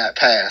of getting that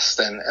passed.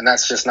 And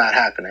that's just not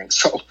happening.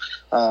 So,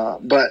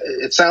 but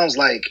it sounds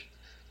like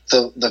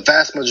the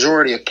vast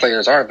majority of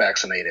players are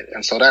vaccinated,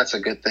 and so that's a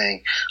good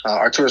thing.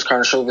 Arturas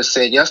Karnisovas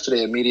said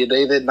yesterday at Media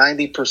Day that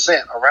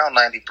around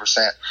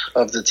 90%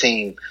 of the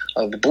team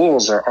of the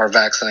Bulls are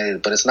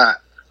vaccinated, but it's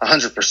not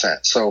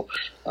 100%. So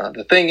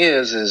the thing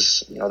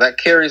is that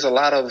carries a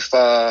lot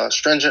of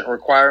stringent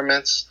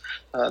requirements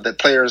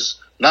that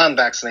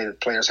non-vaccinated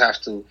players have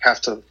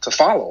to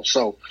follow.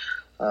 So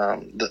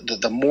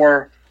the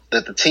more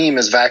that the team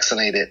is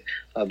vaccinated,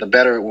 the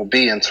better it will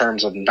be in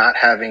terms of not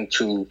having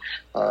to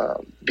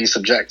be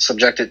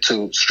subjected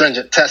to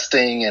stringent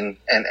testing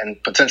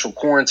and potential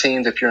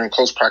quarantines if you're in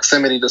close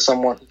proximity to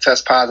someone who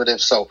tests positive.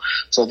 So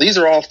these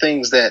are all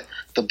things that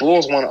the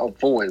Bulls want to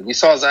avoid. We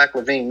saw Zach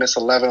LaVine miss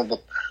 11 of the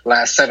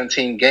last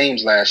 17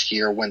 games last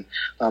year when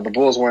the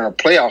Bulls were in a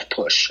playoff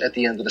push at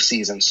the end of the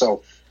season.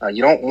 So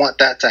You don't want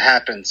that to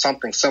happen,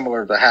 something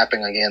similar to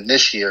happen again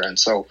this year. And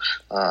so,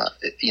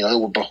 it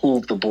would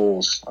behoove the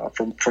Bulls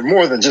for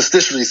more than just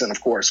this reason,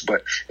 of course,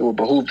 but it would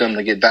behoove them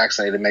to get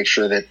vaccinated and make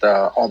sure that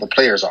all the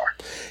players are.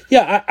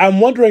 Yeah, I'm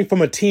wondering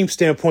from a team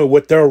standpoint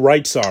what their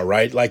rights are,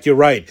 right? Like you're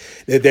right,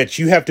 that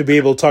you have to be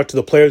able to talk to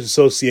the Players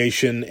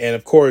Association. And,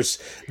 of course,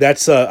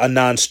 that's a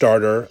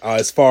non-starter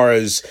as far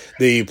as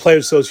the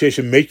Players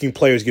Association making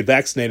players get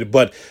vaccinated.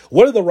 But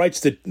what are the rights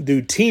that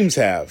do teams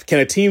have?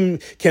 Can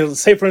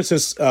say, for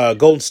instance,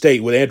 Golden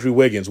State with Andrew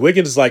Wiggins.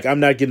 Wiggins is like, I'm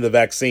not getting the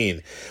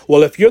vaccine.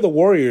 Well, if you're the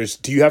Warriors,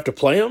 do you have to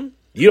play him?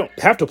 You don't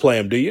have to play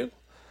him, do you?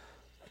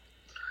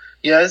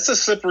 Yeah, it's a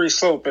slippery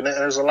slope, and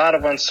there's a lot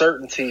of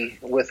uncertainty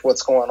with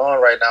what's going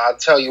on right now. I'll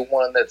tell you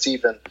one that's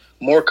even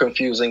more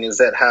confusing is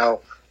that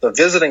how the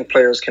visiting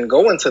players can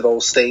go into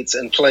those states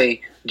and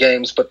play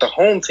games, but the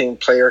home team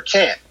player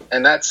can't.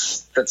 And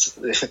that's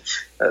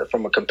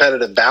from a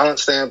competitive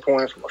balance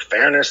standpoint, from a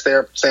fairness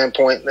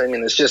standpoint. I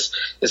mean, it's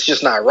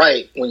just not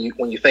right when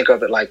you think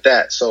of it like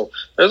that. So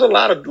there's a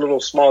lot of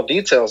little small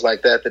details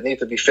like that need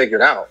to be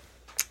figured out.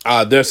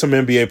 There's some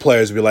NBA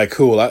players who be like,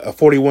 cool,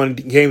 41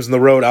 games in the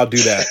road, I'll do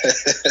that.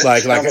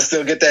 like I'm gonna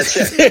still get that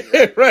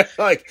check. Right.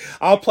 Like,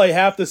 I'll play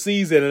half the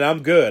season and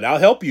I'm good. I'll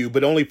help you,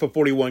 but only for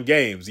 41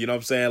 games. You know what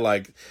I'm saying?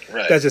 Like,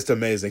 right. That's just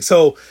amazing.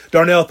 So,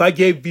 Darnell, if I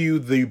gave you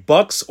the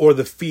Bucks or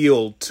the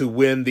field to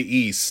win the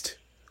East,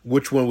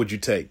 which one would you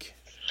take?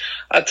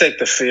 I'd take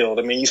the field.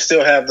 I mean, you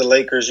still have the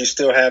Lakers, you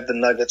still have the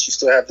Nuggets, you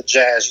still have the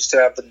Jazz, you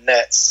still have the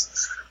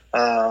Nets.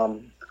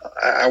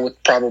 I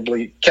would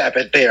probably cap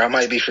it there. I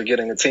might be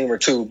forgetting a team or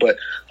two, but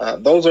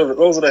those are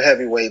the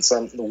heavyweights.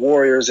 The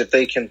Warriors, if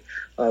they can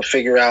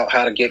figure out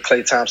how to get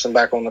Klay Thompson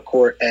back on the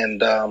court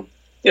and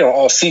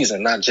all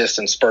season, not just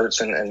in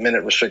spurts and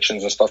minute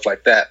restrictions and stuff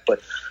like that.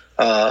 But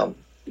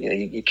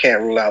you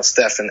can't rule out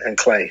Steph and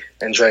Klay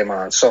and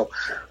Draymond. So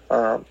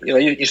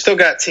you still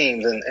got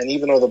teams, and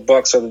even though the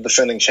Bucks are the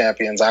defending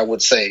champions, I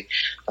would say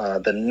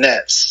the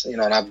Nets,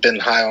 and I've been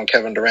high on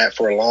Kevin Durant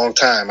for a long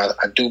time. I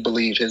do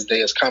believe his day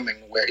is coming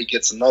where he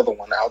gets another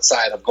one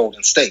outside of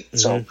Golden State.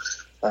 Mm-hmm.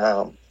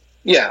 So,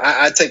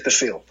 I'd take the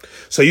field.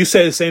 So you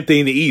say the same thing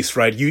in the East,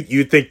 right?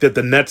 You think that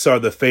the Nets are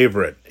the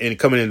favorite in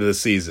coming into the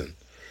season?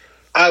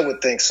 I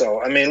would think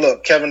so. I mean,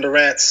 look, Kevin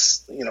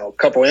Durant's, a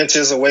couple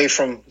inches away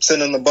from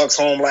sending the Bucks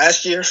home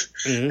last year,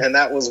 mm-hmm. and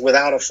that was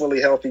without a fully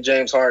healthy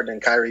James Harden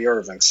and Kyrie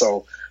Irving.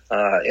 So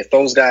if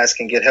those guys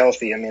can get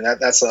healthy, I mean,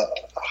 that's a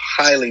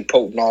highly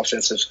potent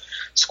offensive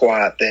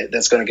squad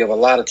that's going to give a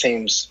lot of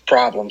teams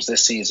problems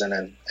this season.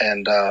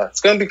 And it's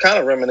going to be kind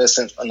of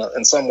reminiscent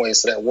in some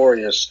ways to that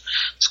Warriors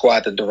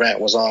squad that Durant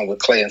was on with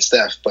Klay and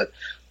Steph. But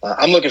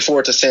I'm looking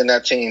forward to seeing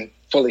that team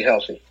fully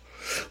healthy.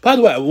 By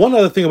the way, one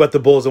other thing about the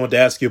Bulls I want to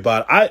ask you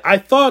about. I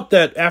thought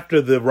that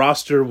after the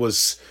roster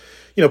was,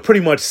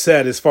 pretty much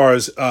set as far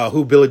as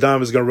who Billy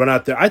Donovan is going to run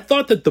out there, I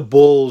thought that the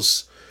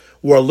Bulls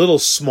were a little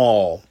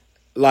small.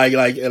 Like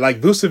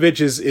Vucevic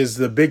is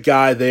the big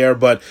guy there,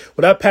 but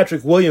without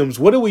Patrick Williams,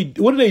 what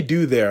do they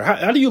do there?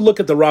 How do you look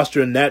at the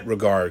roster in that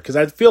regard? Because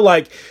I feel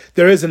like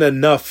there isn't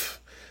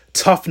enough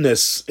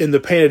toughness in the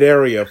painted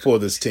area for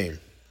this team.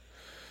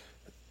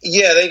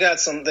 Yeah, they've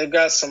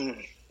got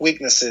some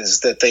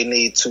weaknesses that they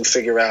need to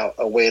figure out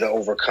a way to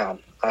overcome.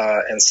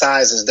 And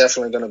size is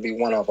definitely going to be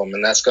one of them.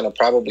 And that's going to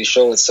probably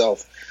show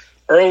itself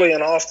early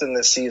and often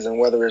this season,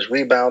 whether it's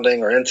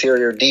rebounding or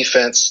interior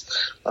defense.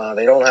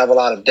 They don't have a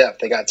lot of depth.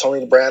 They got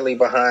Tony Bradley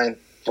behind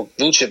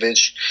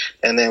Vucevic.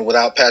 And then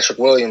without Patrick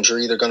Williams, you're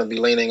either going to be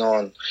leaning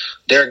on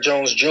Derrick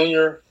Jones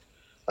Jr.,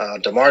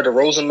 DeMar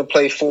DeRozan to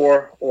play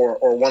for,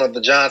 or one of the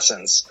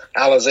Johnsons,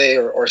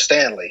 Alizé or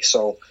Stanley.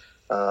 So,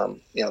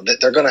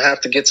 they're going to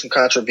have to get some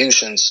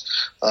contributions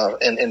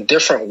in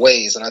different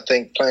ways. And I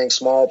think playing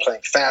small,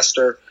 playing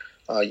faster,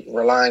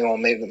 relying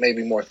on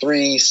maybe more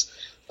threes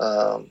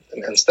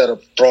instead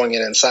of throwing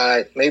it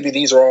inside. Maybe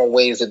these are all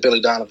ways that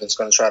Billy Donovan's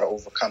going to try to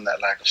overcome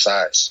that lack of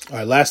size. All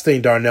right, last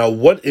thing, Darnell,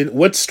 what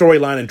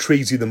storyline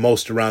intrigues you the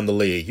most around the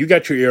league? You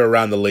got your ear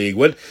around the league.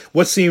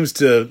 What seems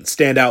to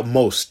stand out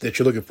most that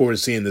you're looking forward to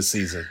seeing this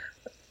season?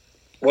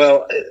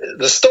 Well,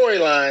 the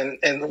storyline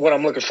and what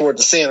I'm looking forward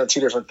to seeing are two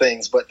different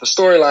things. But the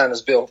storyline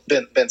is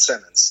Ben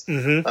Simmons.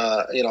 Mm-hmm.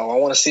 I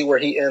want to see where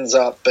he ends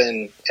up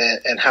and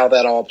how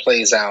that all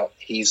plays out.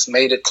 He's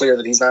made it clear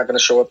that he's not going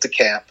to show up to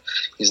camp.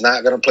 He's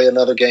not going to play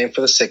another game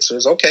for the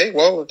Sixers. Okay,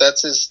 well, if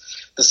that's his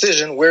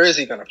decision, where is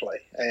he going to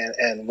play?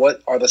 And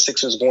what are the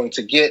Sixers going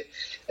to get?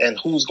 And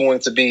who's going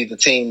to be the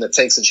team that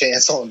takes a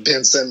chance on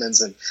Ben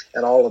Simmons and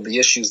all of the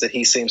issues that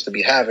he seems to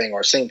be having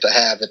or seemed to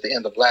have at the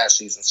end of last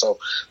season. So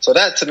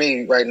that to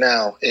me right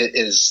now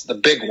is the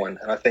big one,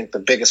 and I think the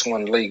biggest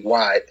one league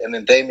wide. And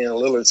then Damian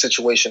Lillard's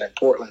situation in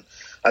Portland,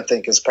 I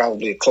think, is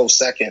probably a close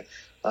second.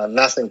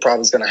 Nothing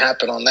probably is going to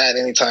happen on that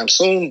anytime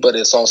soon, but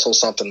it's also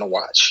something to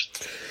watch.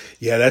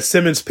 Yeah, that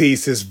Simmons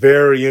piece is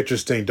very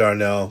interesting,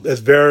 Darnell.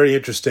 It's very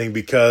interesting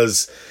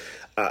because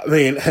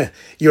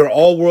you're an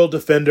all-world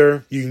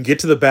defender. You can get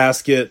to the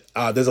basket.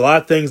 There's a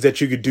lot of things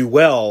that you could do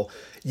well.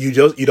 You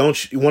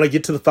want to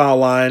get to the foul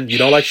line. You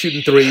don't like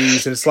shooting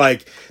threes. And it's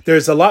like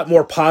there's a lot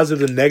more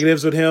positive than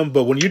negatives with him.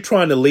 But when you're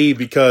trying to leave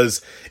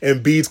because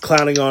Embiid's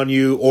clowning on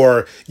you,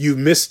 or you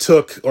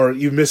mistook or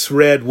you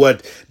misread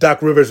what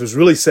Doc Rivers was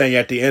really saying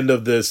at the end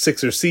of the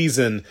Sixers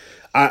season,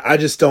 I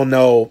just don't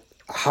know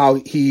how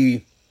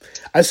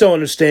I still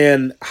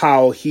understand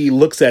how he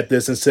looks at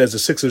this and says the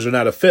Sixers are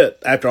not a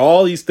fit. After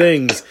all these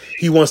things,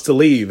 he wants to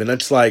leave. And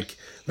it's like,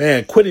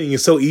 man, quitting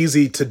is so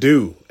easy to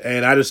do.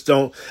 And I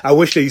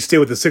wish that he'd stay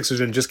with the Sixers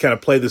and just kind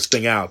of play this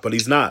thing out, but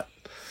he's not.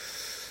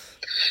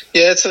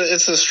 Yeah, it's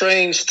a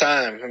strange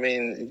time. I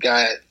mean,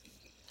 guy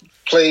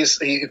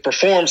he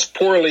performs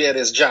poorly at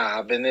his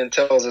job and then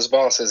tells his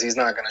bosses he's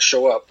not going to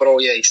show up. But,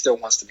 he still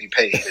wants to be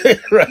paid.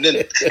 Right. and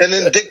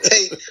then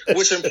dictate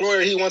which employer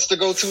he wants to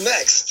go to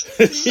next.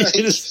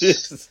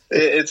 It's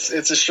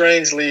a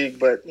strange league,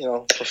 but,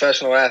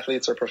 professional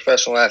athletes are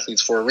professional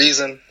athletes for a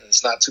reason.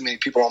 There's not too many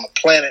people on the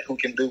planet who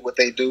can do what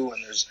they do,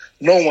 and there's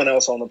no one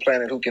else on the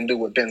planet who can do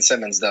what Ben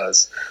Simmons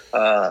does.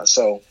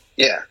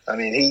 Yeah, I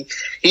mean,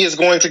 he is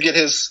going to get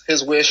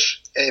his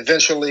wish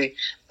eventually.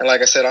 And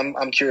like I said,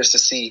 I'm curious to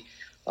see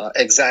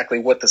exactly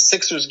what the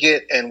Sixers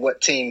get and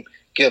what team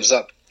gives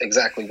up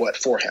exactly what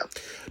for him.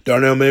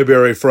 Darnell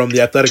Mayberry from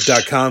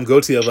theathletic.com. Go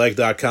to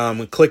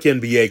theathletic.com, click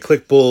NBA,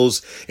 click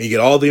Bulls, and you get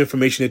all the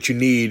information that you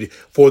need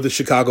for the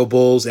Chicago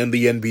Bulls and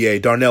the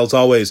NBA. Darnell, as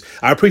always,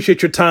 I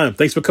appreciate your time.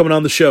 Thanks for coming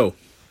on the show.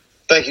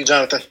 Thank you,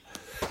 Jonathan.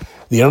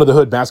 The Under the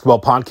Hood Basketball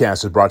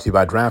Podcast is brought to you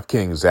by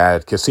DraftKings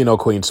at Casino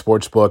Queen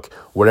Sportsbook.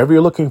 Whatever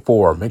you're looking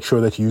for, make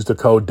sure that you use the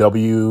code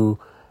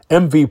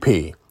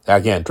WMVP.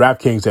 Again,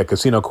 DraftKings at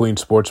Casino Queen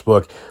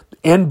Sportsbook.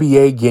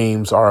 NBA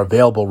games are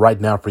available right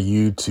now for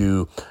you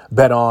to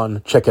bet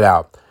on. Check it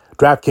out.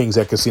 DraftKings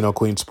at Casino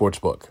Queen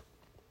Sportsbook.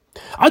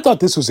 I thought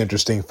this was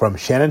interesting from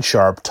Shannon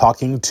Sharpe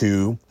talking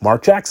to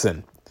Mark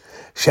Jackson.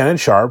 Shannon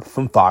Sharpe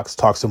from Fox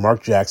talks to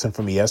Mark Jackson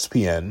from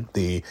ESPN,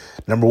 the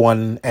number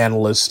one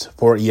analyst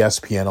for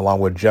ESPN, along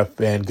with Jeff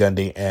Van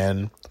Gundy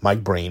and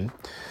Mike Breen.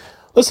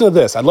 Listen to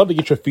this. I'd love to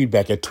get your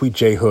feedback at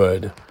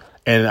TweetJHood,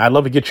 and I'd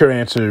love to get your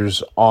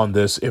answers on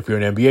this if you're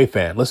an NBA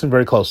fan. Listen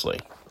very closely.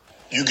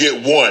 You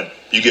get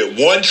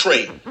one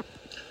trait.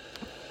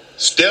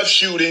 Steph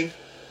shooting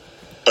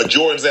or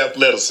Jordan's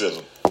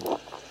athleticism.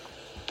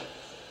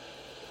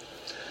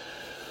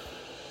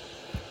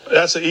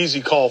 That's an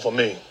easy call for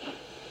me.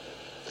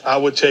 I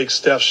would take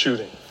Steph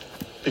shooting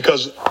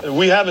because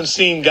we haven't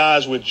seen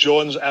guys with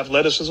Jordan's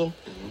athleticism,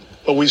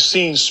 but we've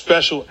seen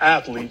special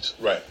athletes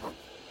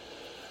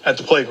at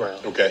the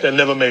playground that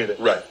never made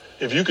it. Right.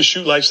 If you could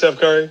shoot like Steph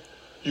Curry,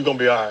 you're going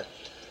to be all right.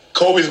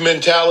 Kobe's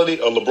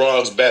mentality or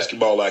LeBron's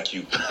basketball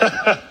IQ?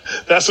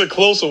 That's a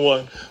closer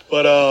one,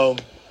 but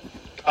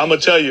I'm going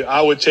to tell you,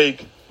 I would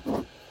take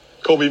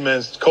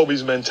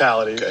Kobe's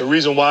mentality. Okay. The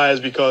reason why is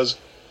because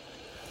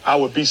I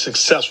would be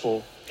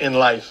successful in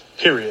life,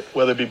 period.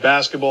 Whether it be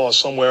basketball or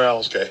somewhere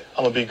else, I'm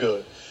going to be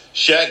good.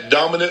 Shaq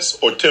dominance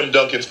or Tim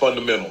Duncan's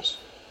fundamentals?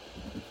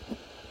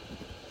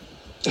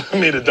 Give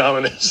me the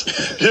dominance.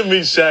 Give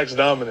me Shaq's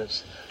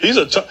dominance. He's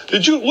a tough.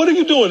 What are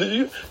you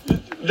doing?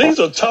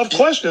 These are tough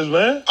questions,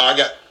 man.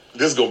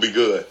 This is going to be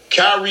good.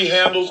 Kyrie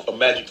handles or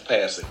Magic's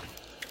passing?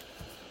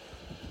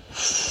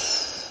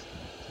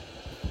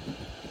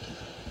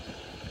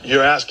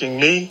 You're asking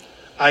me?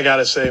 I got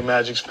to say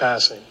Magic's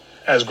passing.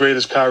 As great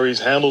as Kyrie's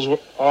handles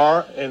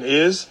are and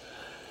is,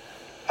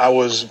 I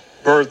was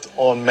birthed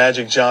on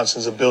Magic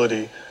Johnson's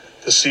ability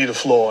to see the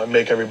floor and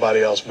make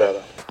everybody else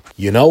better.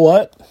 You know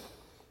what?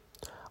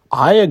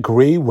 I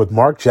agree with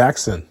Mark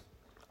Jackson.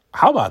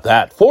 How about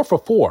that? 4 for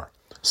 4.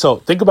 So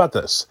think about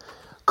this.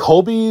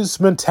 Kobe's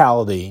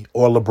mentality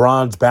or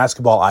LeBron's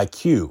basketball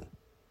IQ.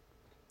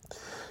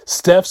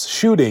 Steph's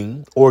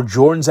shooting or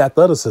Jordan's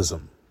athleticism.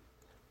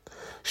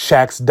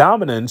 Shaq's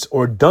dominance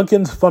or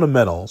Duncan's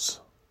fundamentals.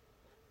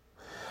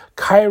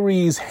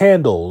 Kyrie's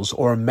handles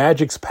or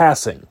Magic's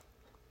passing.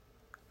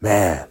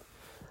 Man,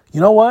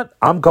 you know what?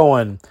 I'm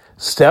going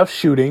Steph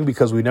shooting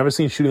because we've never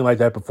seen shooting like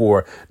that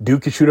before.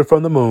 Duke can shoot it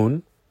from the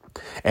moon.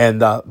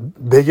 And the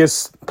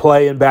biggest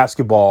play in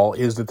basketball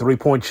is the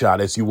three-point shot,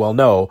 as you well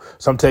know.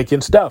 So I'm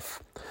taking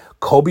Steph.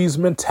 Kobe's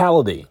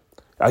mentality.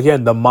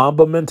 Again, the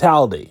Mamba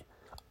mentality.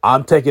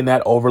 I'm taking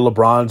that over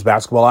LeBron's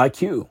basketball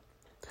IQ.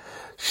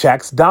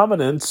 Shaq's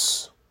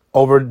dominance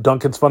over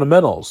Duncan's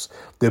fundamentals.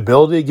 The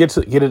ability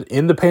to get it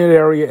in the painted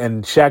area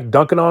and Shaq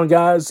dunking on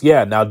guys.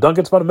 Yeah, now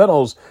Duncan's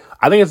fundamentals,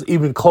 I think it's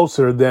even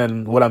closer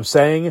than what I'm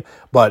saying.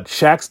 But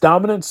Shaq's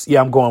dominance,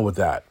 yeah, I'm going with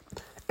that.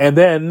 And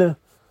then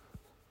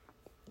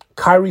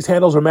Kyrie's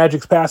handles or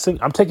Magic's passing,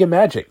 I'm taking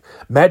Magic.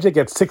 Magic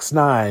at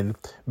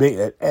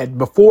 6'9",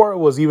 before it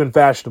was even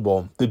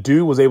fashionable, the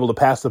dude was able to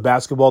pass the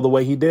basketball the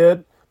way he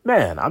did.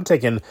 Man, I'm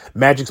taking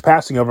Magic's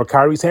passing over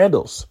Kyrie's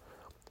handles.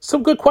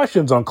 Some good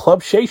questions on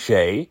Club Shay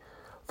Shay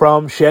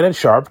from Shannon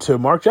Sharpe to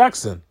Mark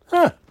Jackson.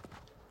 I'd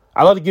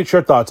love to get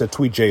your thoughts at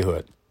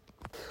TweetJHood.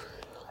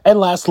 And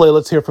lastly,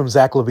 let's hear from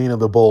Zach LaVine of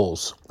the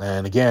Bulls.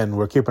 And again,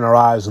 we're keeping our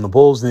eyes on the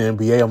Bulls and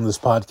the NBA on this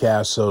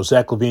podcast. So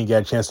Zach LaVine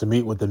got a chance to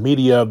meet with the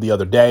media the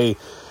other day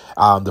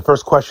The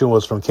first question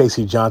was from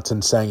Casey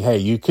Johnson saying, hey,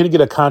 you couldn't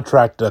get a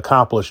contract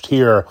accomplished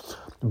here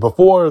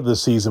before the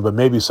season, but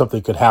maybe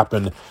something could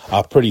happen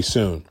pretty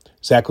soon.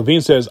 Zach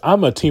LaVine says,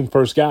 I'm a team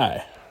first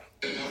guy.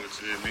 It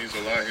means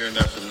a lot hearing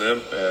that from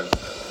them. And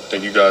I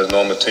think you guys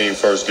know I'm a team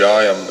first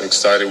guy. I'm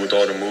excited with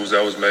all the moves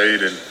that was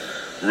made and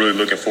really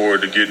looking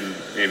forward to getting,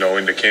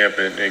 into camp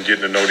and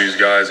getting to know these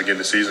guys and getting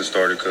the season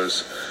started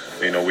because,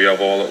 we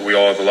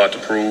all have a lot to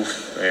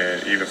prove.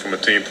 And even from a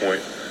team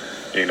point,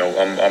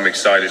 I'm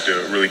excited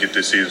to really get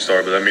this season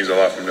started, but that means a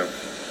lot from them.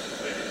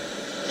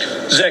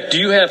 Zach, do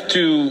you have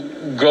to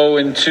go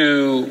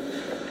into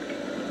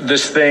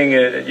this thing,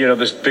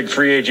 this big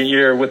free agent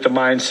year with the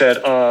mindset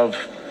of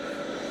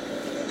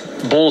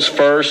Bulls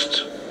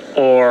first,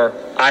 or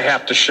I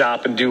have to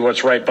shop and do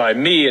what's right by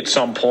me at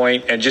some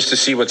point and just to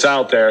see what's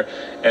out there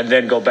and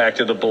then go back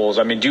to the Bulls?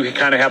 I mean, do you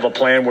kind of have a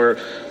plan where,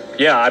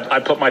 I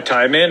put my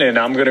time in and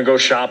I'm going to go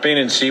shopping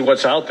and see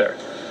what's out there?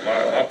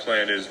 My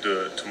plan is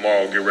to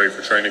tomorrow get ready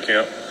for training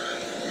camp,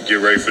 get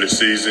ready for the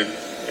season,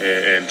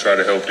 and try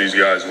to help these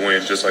guys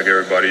win just like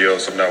everybody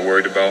else. I'm not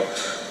worried about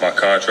my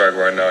contract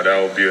right now. That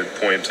will be a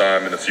point in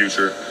time in the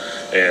future,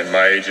 and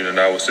my agent and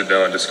I will sit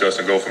down and discuss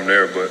and go from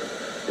there. But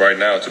right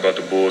now it's about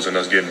the Bulls and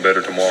us getting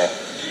better tomorrow.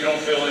 You don't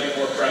feel any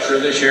more pressure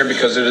this year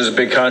because it is a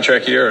big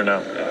contract year or no?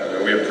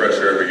 We have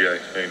pressure every day.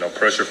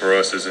 Pressure for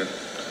us isn't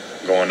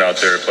going out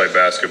there to play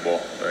basketball.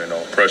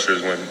 Pressure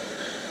is when,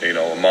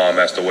 a mom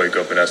has to wake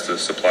up and has to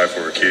supply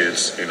for her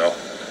kids.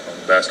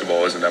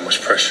 Basketball isn't that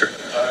much pressure.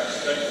 All right,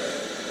 thank you.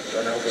 Go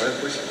ahead,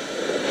 please.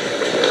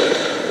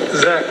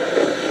 Zach,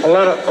 a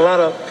lot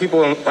of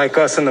people like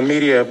us in the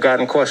media have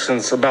gotten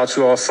questions about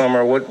you all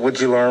summer. What would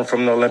you learn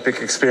from the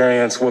Olympic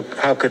experience?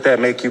 How could that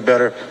make you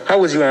better? How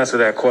would you answer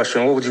that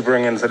question? What would you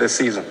bring into this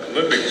season? The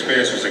Olympic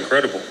experience was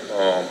incredible.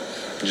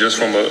 Just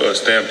from a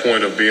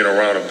standpoint of being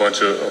around a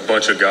bunch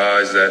of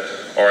guys that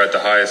are at the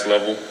highest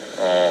level,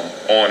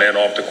 on and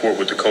off the court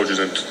with the coaches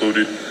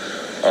included,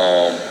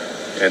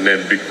 and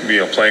then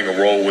playing a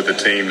role with a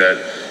team that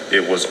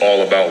it was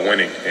all about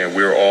winning, and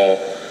we were all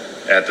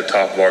at the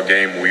top of our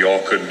game. We all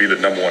couldn't be the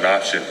number one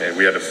option, and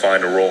we had to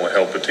find a role and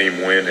help the team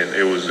win. And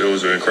it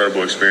was an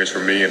incredible experience for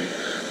me,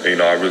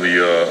 and I really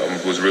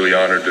was really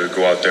honored to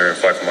go out there and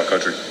fight for my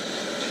country.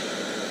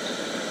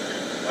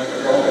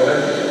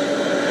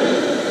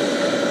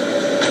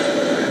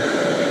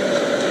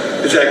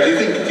 Zach,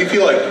 do you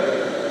feel like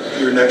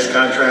your next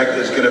contract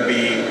is going to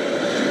be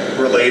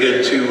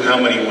related to how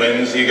many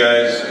wins you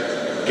guys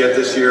get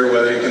this year,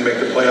 whether you can make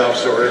the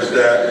playoffs, or is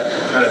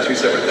that kind of two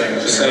separate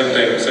things?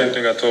 Same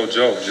thing I told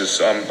Joe. Just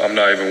I'm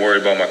not even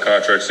worried about my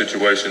contract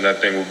situation.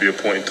 That thing will be a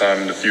point in time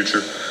in the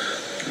future.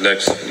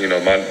 Next,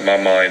 my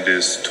mind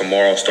is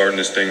tomorrow starting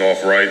this thing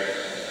off right,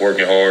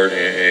 working hard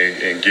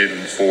and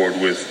getting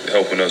forward with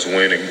helping us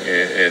win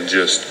and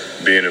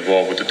just being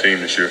involved with the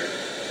team this year.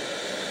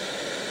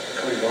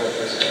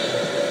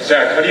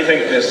 Zach, how do you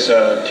think this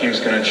team's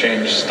going to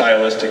change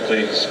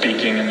stylistically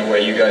speaking in the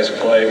way you guys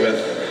play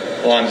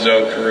with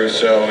Alonzo,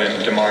 Caruso,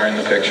 and DeMar in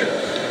the picture?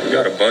 We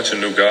got a bunch of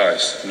new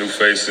guys, new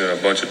faces, and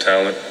a bunch of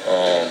talent.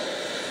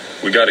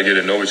 We got to get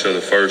to know each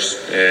other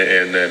first,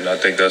 and then I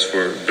think that's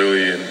where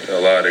Billy and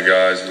a lot of the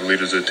guys, the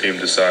leaders of the team,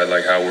 decide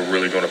how we're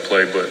really going to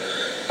play. But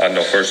I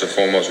know first and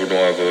foremost we're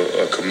going to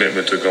have a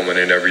commitment to coming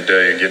in every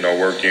day and getting our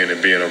work in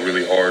and being a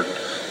really hard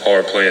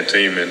playing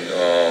team. And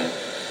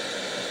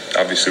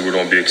obviously we're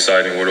going to be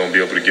exciting. We're going to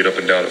be able to get up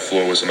and down the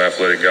floor with some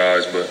athletic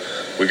guys, but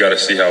we got to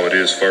see how it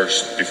is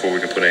first before we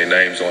can put any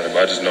names on it.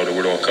 But I just know that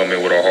we're going to come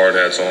in with our hard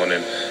hats on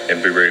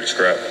and be ready to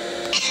scrap.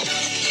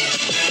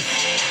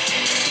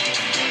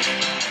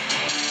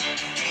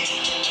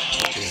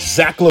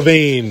 Zach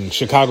LaVine,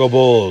 Chicago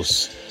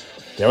Bulls.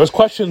 There was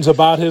questions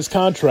about his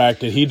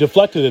contract, and he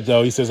deflected it,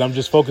 though. He says, I'm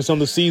just focused on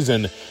the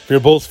season. If you're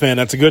a Bulls fan,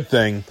 that's a good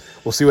thing.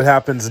 We'll see what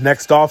happens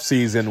next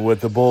offseason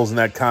with the Bulls in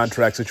that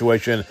contract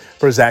situation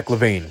for Zach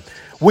LaVine.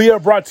 We are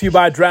brought to you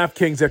by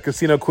DraftKings at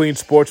Casino Queen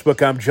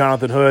Sportsbook. I'm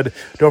Jonathan Hood.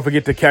 Don't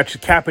forget to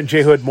catch Cap and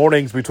J Hood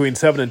mornings between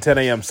 7 and 10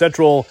 a.m.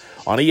 Central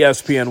on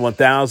ESPN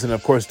 1000.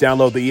 Of course,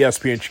 download the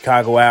ESPN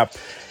Chicago app.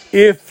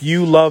 If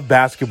you love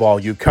basketball,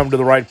 you come to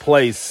the right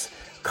place.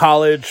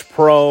 College,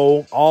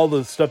 pro, all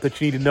the stuff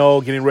that you need to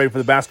know getting ready for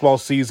the basketball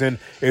season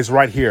is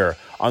right here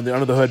on the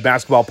Under the Hood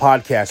Basketball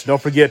Podcast.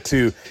 Don't forget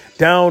to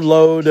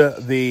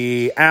download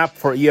the app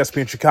for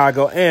ESPN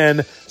Chicago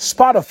and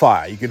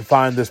Spotify. You can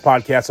find this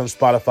podcast on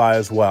Spotify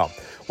as well.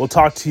 We'll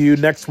talk to you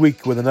next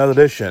week with another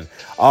edition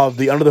of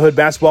the Under the Hood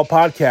Basketball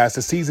Podcast.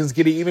 The season's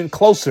getting even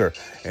closer,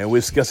 and we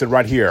discuss it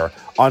right here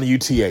on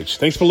UTH.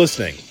 Thanks for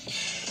listening.